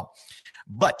there as well.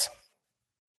 But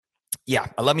yeah,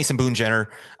 I love me some Boone Jenner.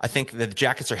 I think the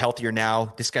Jackets are healthier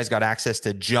now. This guy's got access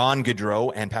to John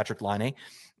Gaudreau and Patrick Laine.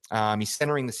 He's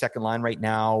centering the second line right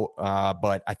now,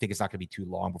 but I think it's not going to be too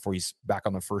long before he's back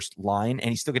on the first line. And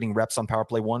he's still getting reps on power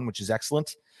play 1, which is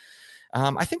excellent.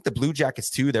 I think the Blue Jackets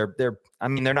too. They're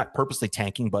not purposely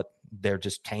tanking, but they're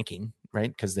just tanking, right?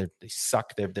 Because they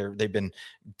suck. They've been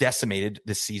decimated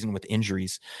this season with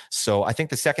injuries. So I think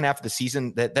the second half of the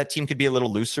season that team could be a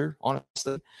little looser,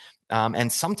 honestly.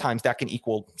 And sometimes that can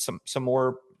equal some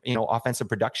more offensive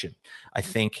production. I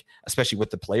think, especially with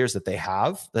the players that they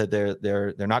have, that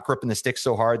they're not gripping the stick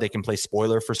so hard. They can play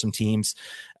spoiler for some teams,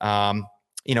 and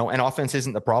offense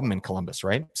isn't the problem in Columbus,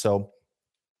 right? So,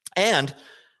 and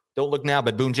don't look now,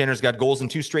 but Boone Jenner's got goals in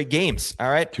 2 straight games. All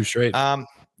right, 2 straight.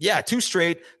 2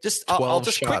 straight. Just 12 I'll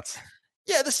just shots.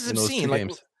 Yeah, this is obscene.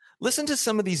 Like, listen to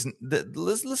some of these.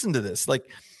 Listen to this. Like,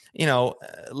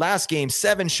 last game,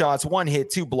 7 shots, 1 hit,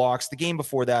 2 blocks. The game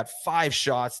before that, 5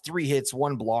 shots, 3 hits,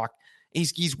 1 block.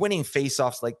 He's winning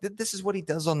faceoffs. Like, this is what he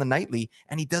does on the nightly,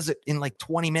 and he does it in like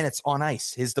 20 minutes on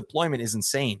ice. His deployment is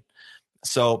insane.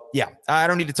 So yeah, I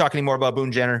don't need to talk anymore about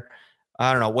Boone Jenner.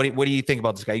 I don't know. What do you think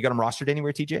about this guy? You got him rostered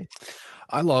anywhere, TJ?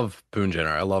 I love Boone Jenner.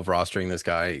 I love rostering this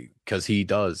guy because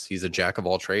he's a jack of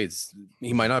all trades.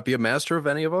 He might not be a master of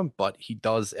any of them, but he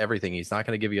does everything. He's not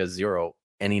going to give you a 0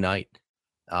 any night.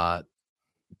 Like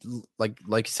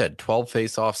you said, 12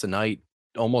 face-offs a night,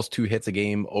 almost 2 hits a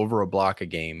game, over a block a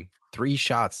game, 3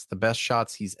 shots, the best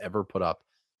shots he's ever put up,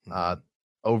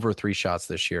 over 3 shots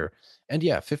this year. And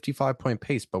yeah, 55-point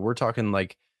pace, but we're talking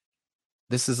like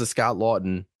this is a Scott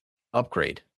Lawton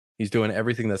upgrade. He's doing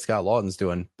everything that Scott Lawton's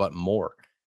doing, but more.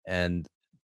 And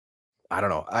I don't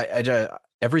know. I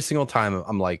every single time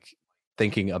I'm like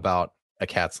thinking about a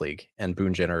Cats league and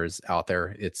Boone Jenner is out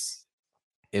there,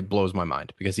 it blows my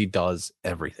mind because he does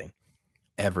everything,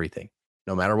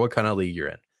 no matter what kind of league you're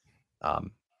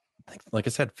in. Like I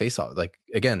said, face off. Like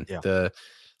again, the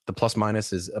plus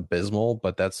minus is abysmal,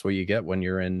 but that's what you get when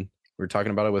you're in. We're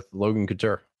talking about it with Logan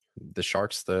Couture. The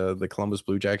Sharks, the Columbus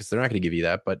Blue Jackets, they're not going to give you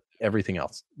that, but everything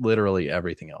else, literally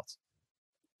everything else,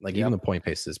 like even the point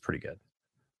pace is pretty good.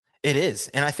 It is,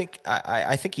 and I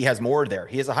think he has more there.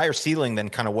 He has a higher ceiling than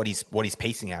kind of what he's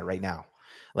pacing at right now.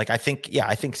 Like I think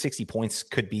 60 points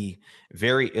could be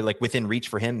very like within reach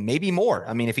for him, maybe more.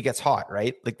 I mean, if he gets hot,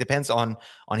 right? Like depends on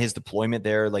his deployment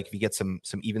there. Like if he gets some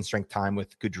even strength time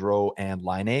with Gaudreau and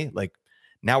Laine, like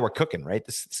now we're cooking, right?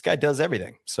 This guy does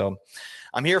everything. So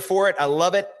I'm here for it. I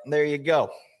love it. There you go.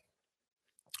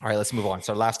 All right, let's move on.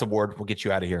 So last award, we'll get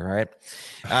you out of here. All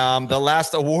right. The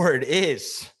last award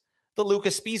is the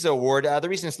Lucas Spiza Award. The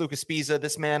reason it's Lucas Spiza,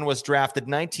 this man was drafted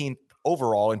 19th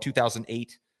overall in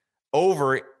 2008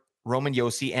 over Roman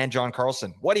Josi and John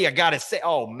Carlson. What do you got to say?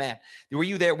 Oh man, were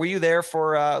you there? Were you there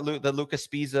for the Lucas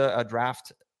Spiza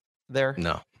draft there?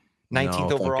 No.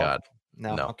 19th overall. Thank God.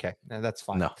 No. Okay. No, that's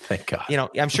fine. No, thank God.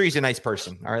 I'm sure he's a nice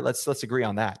person. All right. Let's agree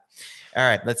on that. All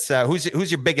right. Let's,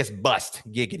 who's your biggest bust?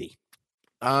 Giggity.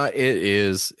 It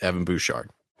is Evan Bouchard.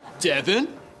 Devin?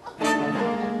 What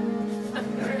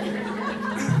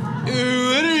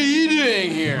are you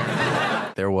doing here?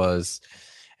 There was,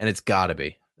 and it's gotta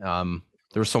be, there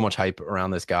was so much hype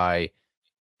around this guy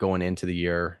going into the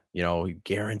year,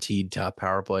 guaranteed top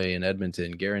power play in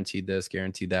Edmonton, guaranteed this,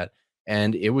 guaranteed that.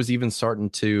 And it was even starting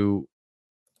to,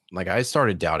 I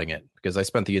started doubting it because I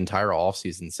spent the entire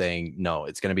offseason saying, no,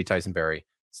 it's going to be Tyson Barrie.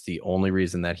 It's the only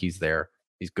reason that he's there.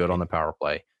 He's good on the power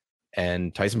play.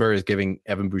 And Tyson Barrie is giving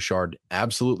Evan Bouchard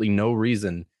absolutely no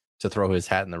reason to throw his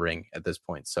hat in the ring at this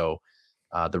point. So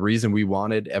the reason we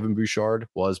wanted Evan Bouchard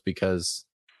was because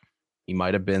he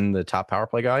might have been the top power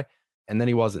play guy, and then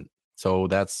he wasn't. So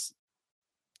that's,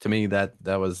 to me, that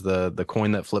was the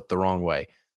coin that flipped the wrong way.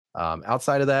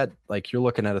 Outside of that, you're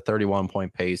looking at a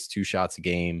 31-point pace, 2 shots a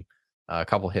game, a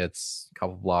couple hits, a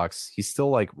couple blocks. He's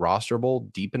still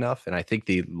rosterable deep enough. And I think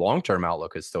the long-term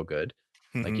outlook is still good.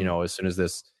 Mm-hmm. As soon as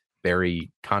this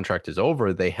Barrie contract is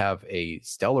over, they have a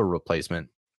stellar replacement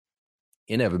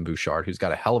in Evan Bouchard, who's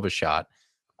got a hell of a shot.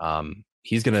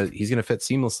 He's going to fit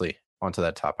seamlessly onto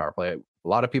that top power play. A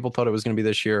lot of people thought it was going to be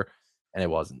this year, and it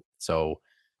wasn't. So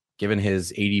given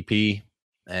his ADP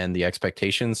and the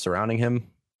expectations surrounding him,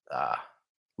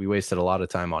 we wasted a lot of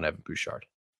time on Evan Bouchard.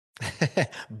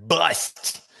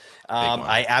 Bust.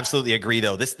 I absolutely agree,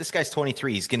 though. This guy's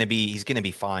 23. He's gonna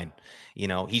be fine.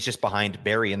 He's just behind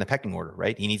Barrie in the pecking order,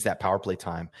 right? He needs that power play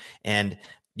time. And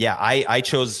yeah, I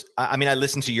chose. I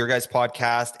listened to your guys'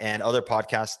 podcast and other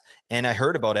podcasts, and I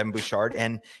heard about Evan Bouchard.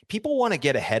 And people want to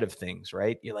get ahead of things,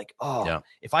 right? You're like,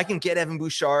 if I can get Evan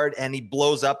Bouchard and he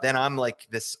blows up, then I'm like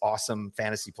this awesome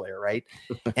fantasy player, right?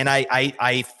 And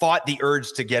I fought the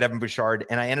urge to get Evan Bouchard,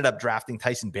 and I ended up drafting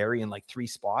Tyson Barrie in 3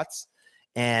 spots.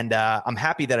 And I'm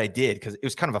happy that I did, because it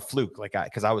was kind of a fluke,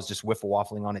 because I was just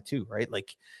whiffle-waffling on it too, right?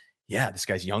 This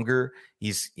guy's younger.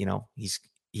 He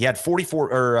had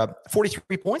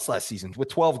 43 points last season with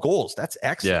 12 goals. That's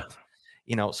excellent.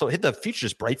 Yeah. So the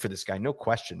future's bright for this guy, no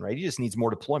question, right? He just needs more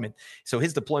deployment. So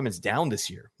his deployment's down this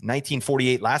year.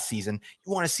 1948 last season.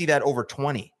 You want to see that over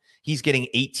 20. He's getting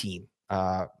 18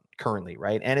 currently,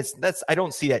 right? And I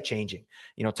don't see that changing.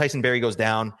 Tyson Berry goes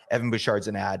down, Evan Bouchard's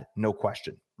an ad, no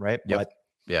question, right? Yep. But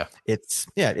yeah,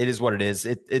 it is what it is.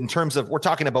 In terms of, we're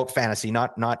talking about fantasy,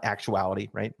 not actuality,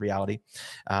 right? Reality.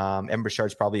 Evan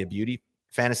Bouchard's probably a beauty.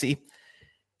 Fantasy,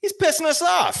 he's pissing us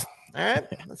off. All right,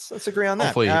 let's agree on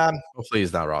that. Hopefully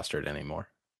he's not rostered anymore.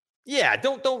 Yeah,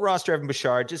 don't roster Evan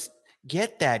Bouchard. Just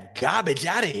get that garbage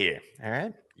out of here. All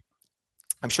right.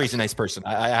 I'm sure he's a nice person.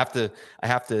 I have to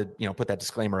put that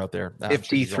disclaimer out there.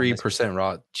 53%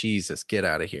 raw. Jesus, get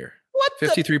out of here. What?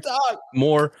 53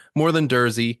 more than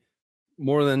Dursey,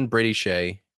 more than Brady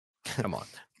Shea. Come on,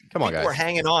 People guys. are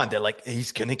hanging on. They're like,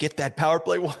 he's gonna get that power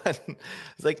play one.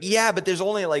 It's like, yeah, but there's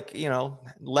only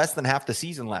less than half the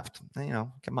season left.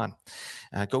 Come on,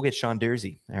 go get Sean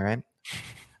Dursey. All right.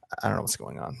 I don't know what's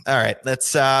going on. All right,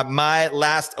 let's my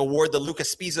last award, the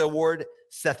Lucas Spiza Award,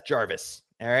 Seth Jarvis.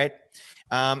 All right.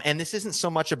 And this isn't so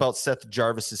much about Seth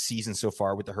Jarvis's season so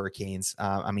far with the Hurricanes.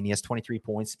 He has 23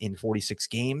 points in 46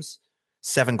 games,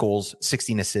 7 goals,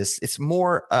 16 assists. It's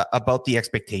more about the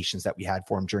expectations that we had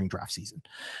for him during draft season.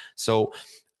 So,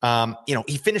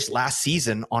 he finished last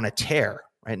season on a tear,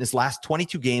 right? In his last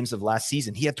 22 games of last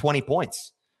season, he had 20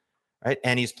 points, right?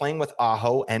 And he's playing with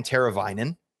Aho and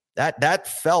Teravainen. That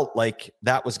felt like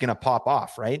that was going to pop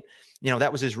off, right?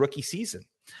 That was his rookie season.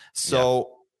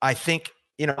 So I think,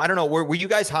 I don't know. Were you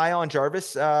guys high on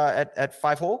Jarvis at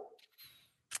 5-hole?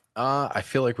 I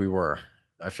feel like we were.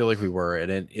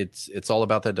 And it's all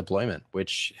about that deployment,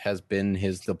 which has been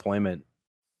his deployment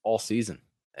all season.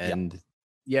 And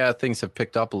things have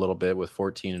picked up a little bit with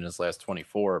 14 in his last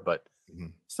 24, but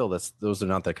still, those are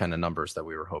not the kind of numbers that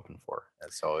we were hoping for.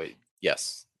 And so,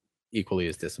 yes, equally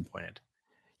as disappointed.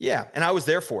 Yeah, and I was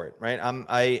there for it, right?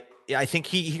 I think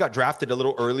he got drafted a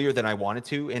little earlier than I wanted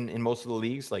to in most of the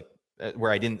leagues,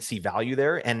 where I didn't see value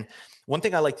there. And one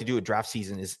thing I like to do at draft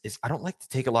season is I don't like to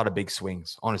take a lot of big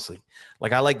swings, honestly.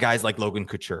 I like guys like Logan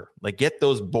Couture, get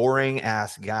those boring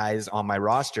ass guys on my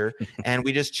roster and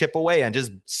we just chip away and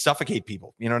just suffocate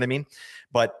people. You know what I mean?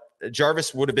 But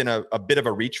Jarvis would have been a bit of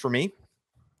a reach for me.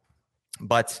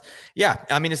 But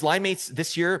his line mates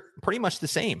this year, pretty much the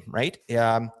same, right?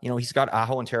 He's got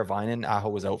Aho and Teravainen. Aho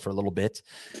was out for a little bit.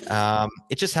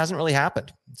 It just hasn't really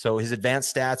happened. So his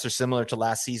advanced stats are similar to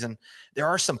last season. There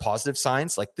are some positive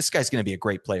signs. This guy's going to be a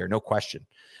great player, no question.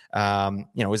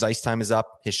 His ice time is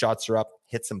up. His shots are up.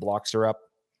 Hits and blocks are up.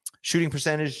 Shooting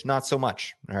percentage, not so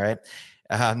much. All right.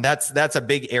 That's a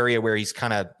big area where he's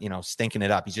kind of, stinking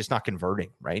it up. He's just not converting,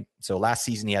 right? So last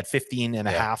season he had 15 and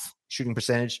a half shooting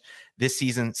percentage. This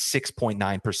season,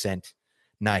 6.9%.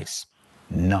 Nice.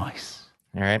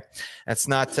 All right. That's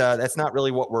not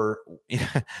really what we're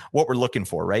looking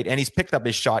for, right? And he's picked up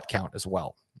his shot count as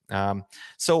well.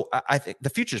 So I think the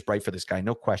future is bright for this guy,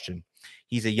 no question.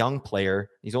 He's a young player.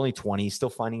 He's only 20. He's still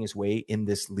finding his way in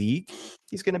this league.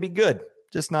 He's going to be good,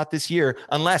 just not this year,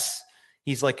 unless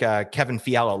he's like a Kevin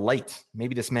Fiala light.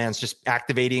 Maybe this man's just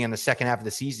activating in the second half of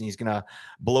the season. He's going to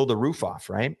blow the roof off,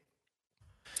 right?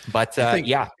 But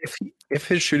if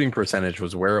his shooting percentage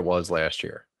was where it was last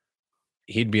year,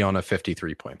 he'd be on a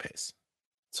 53-point pace.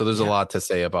 So there's a lot to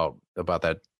say about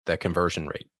that conversion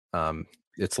rate.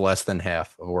 It's less than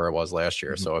half of where it was last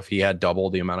year. So if he had double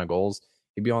the amount of goals,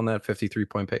 he'd be on that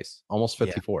 53-point pace, almost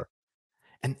 54.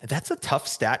 And that's a tough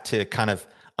stat to kind of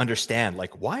understand.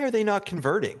 Why are they not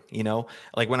converting?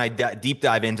 When I deep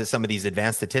dive into some of these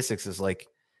advanced statistics, is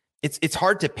it's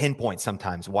hard to pinpoint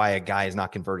sometimes why a guy is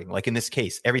not converting. In this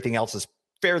case, everything else is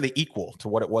fairly equal to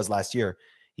what it was last year.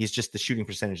 He's just, the shooting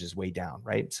percentage is way down,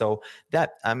 right? So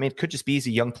it could just be he's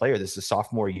a young player. This is a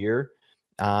sophomore year.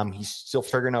 He's still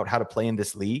figuring out how to play in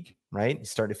this league, right?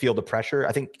 He's starting to feel the pressure.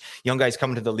 I think young guys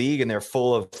come into the league and they're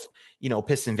full of,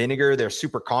 piss and vinegar. They're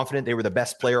super confident. They were the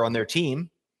best player on their team,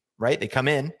 right? They come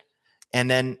in and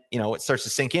then, it starts to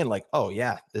sink in oh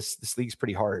yeah, this league's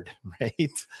pretty hard, right?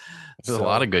 There's a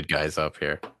lot of good guys up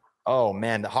here. Oh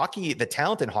man, the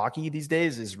talent in hockey these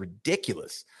days is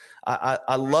ridiculous.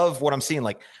 I love what I'm seeing.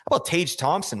 How about Tage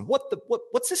Thompson?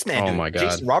 What's this man doing? My God.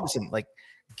 Jason Robertson,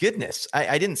 goodness.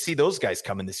 I didn't see those guys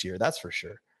coming this year. That's for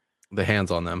sure. The hands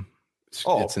on them.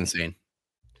 It's insane.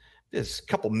 There's a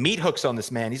couple meat hooks on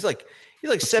this man. He's like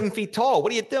 7 feet tall.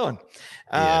 What are you doing?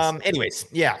 Anyways,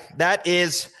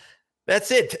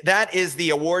 that's it. That is the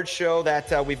award show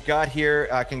that we've got here.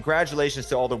 Congratulations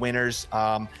to all the winners.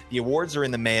 The awards are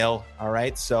in the mail. All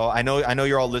right. So I know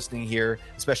you're all listening here,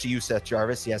 especially you, Seth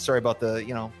Jarvis. Yeah. Sorry about the,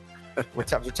 we're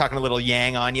talking a little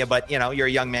yang on you, but you're a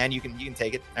young man. You can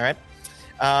take it. All right.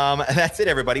 That's it,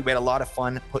 everybody. We had a lot of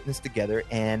fun putting this together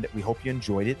and we hope you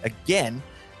enjoyed it. Again,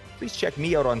 please check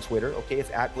me out on Twitter. Okay,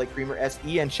 it's at Blake Creamer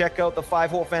SE, and check out the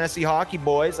 5-Hole Fantasy Hockey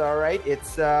boys. All right,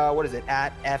 it's what is it?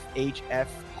 At FHF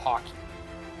Hockey.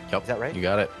 Yep, is that right? You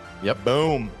got it. Yep.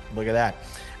 Boom. Look at that.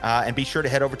 And be sure to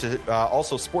head over to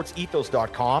also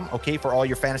sportsethos.com. Okay, for all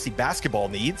your fantasy basketball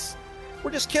needs.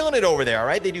 We're just killing it over there. All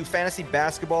right, they do fantasy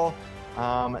basketball.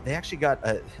 They actually got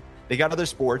they got other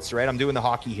sports, right? I'm doing the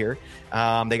hockey here.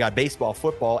 They got baseball,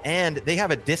 football, and they have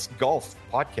a disc golf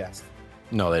podcast.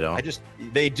 No, they don't.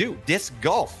 They do disc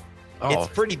golf. Oh, it's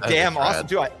pretty damn awesome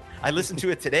too. I listened to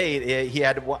it today. He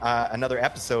had another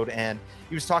episode, and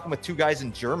he was talking with 2 guys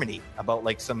in Germany about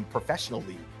like some professional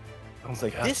league. I was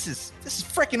like, this is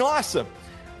freaking awesome.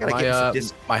 I gotta get some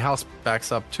disc. My house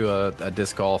backs up to a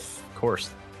disc golf course,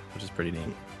 which is pretty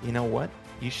neat. You know what?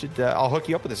 You should. I'll hook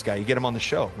you up with this guy. You get him on the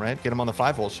show, right? Get him on the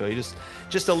 5-Hole show. You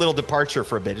just a little departure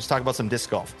for a bit. Just talk about some disc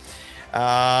golf.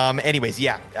 Anyways,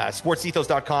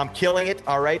 sportsethos.com, killing it.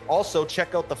 All right. Also,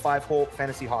 check out the 5-Hole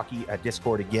Fantasy Hockey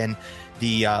Discord again.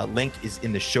 The link is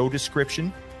in the show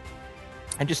description.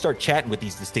 And just start chatting with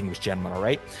these distinguished gentlemen. All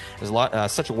right. There's a lot,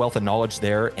 such a wealth of knowledge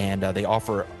there, and they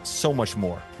offer so much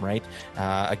more. Right.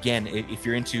 Again, if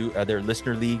you're into their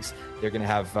listener leagues, they're going to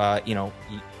have, I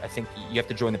think you have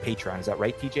to join the Patreon. Is that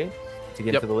right, TJ? To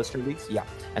get into the listener leagues? Yeah.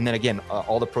 And then again,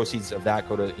 all the proceeds of that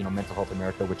go to, Mental Health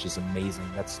America, which is amazing.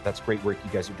 That's great work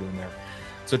you guys are doing there.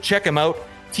 So check them out.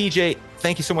 TJ,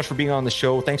 thank you so much for being on the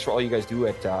show. Thanks for all you guys do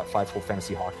at 5-Hole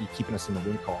Fantasy Hockey, keeping us in the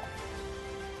win call.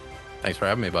 Thanks for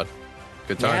having me, bud.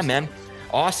 Good times. Yeah, man.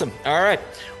 Awesome. All right.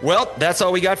 Well, that's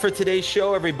all we got for today's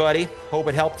show, everybody. Hope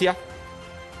it helped you.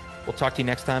 We'll talk to you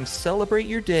next time. Celebrate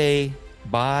your day.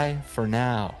 Bye for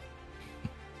now.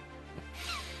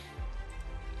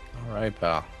 All right,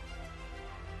 pal.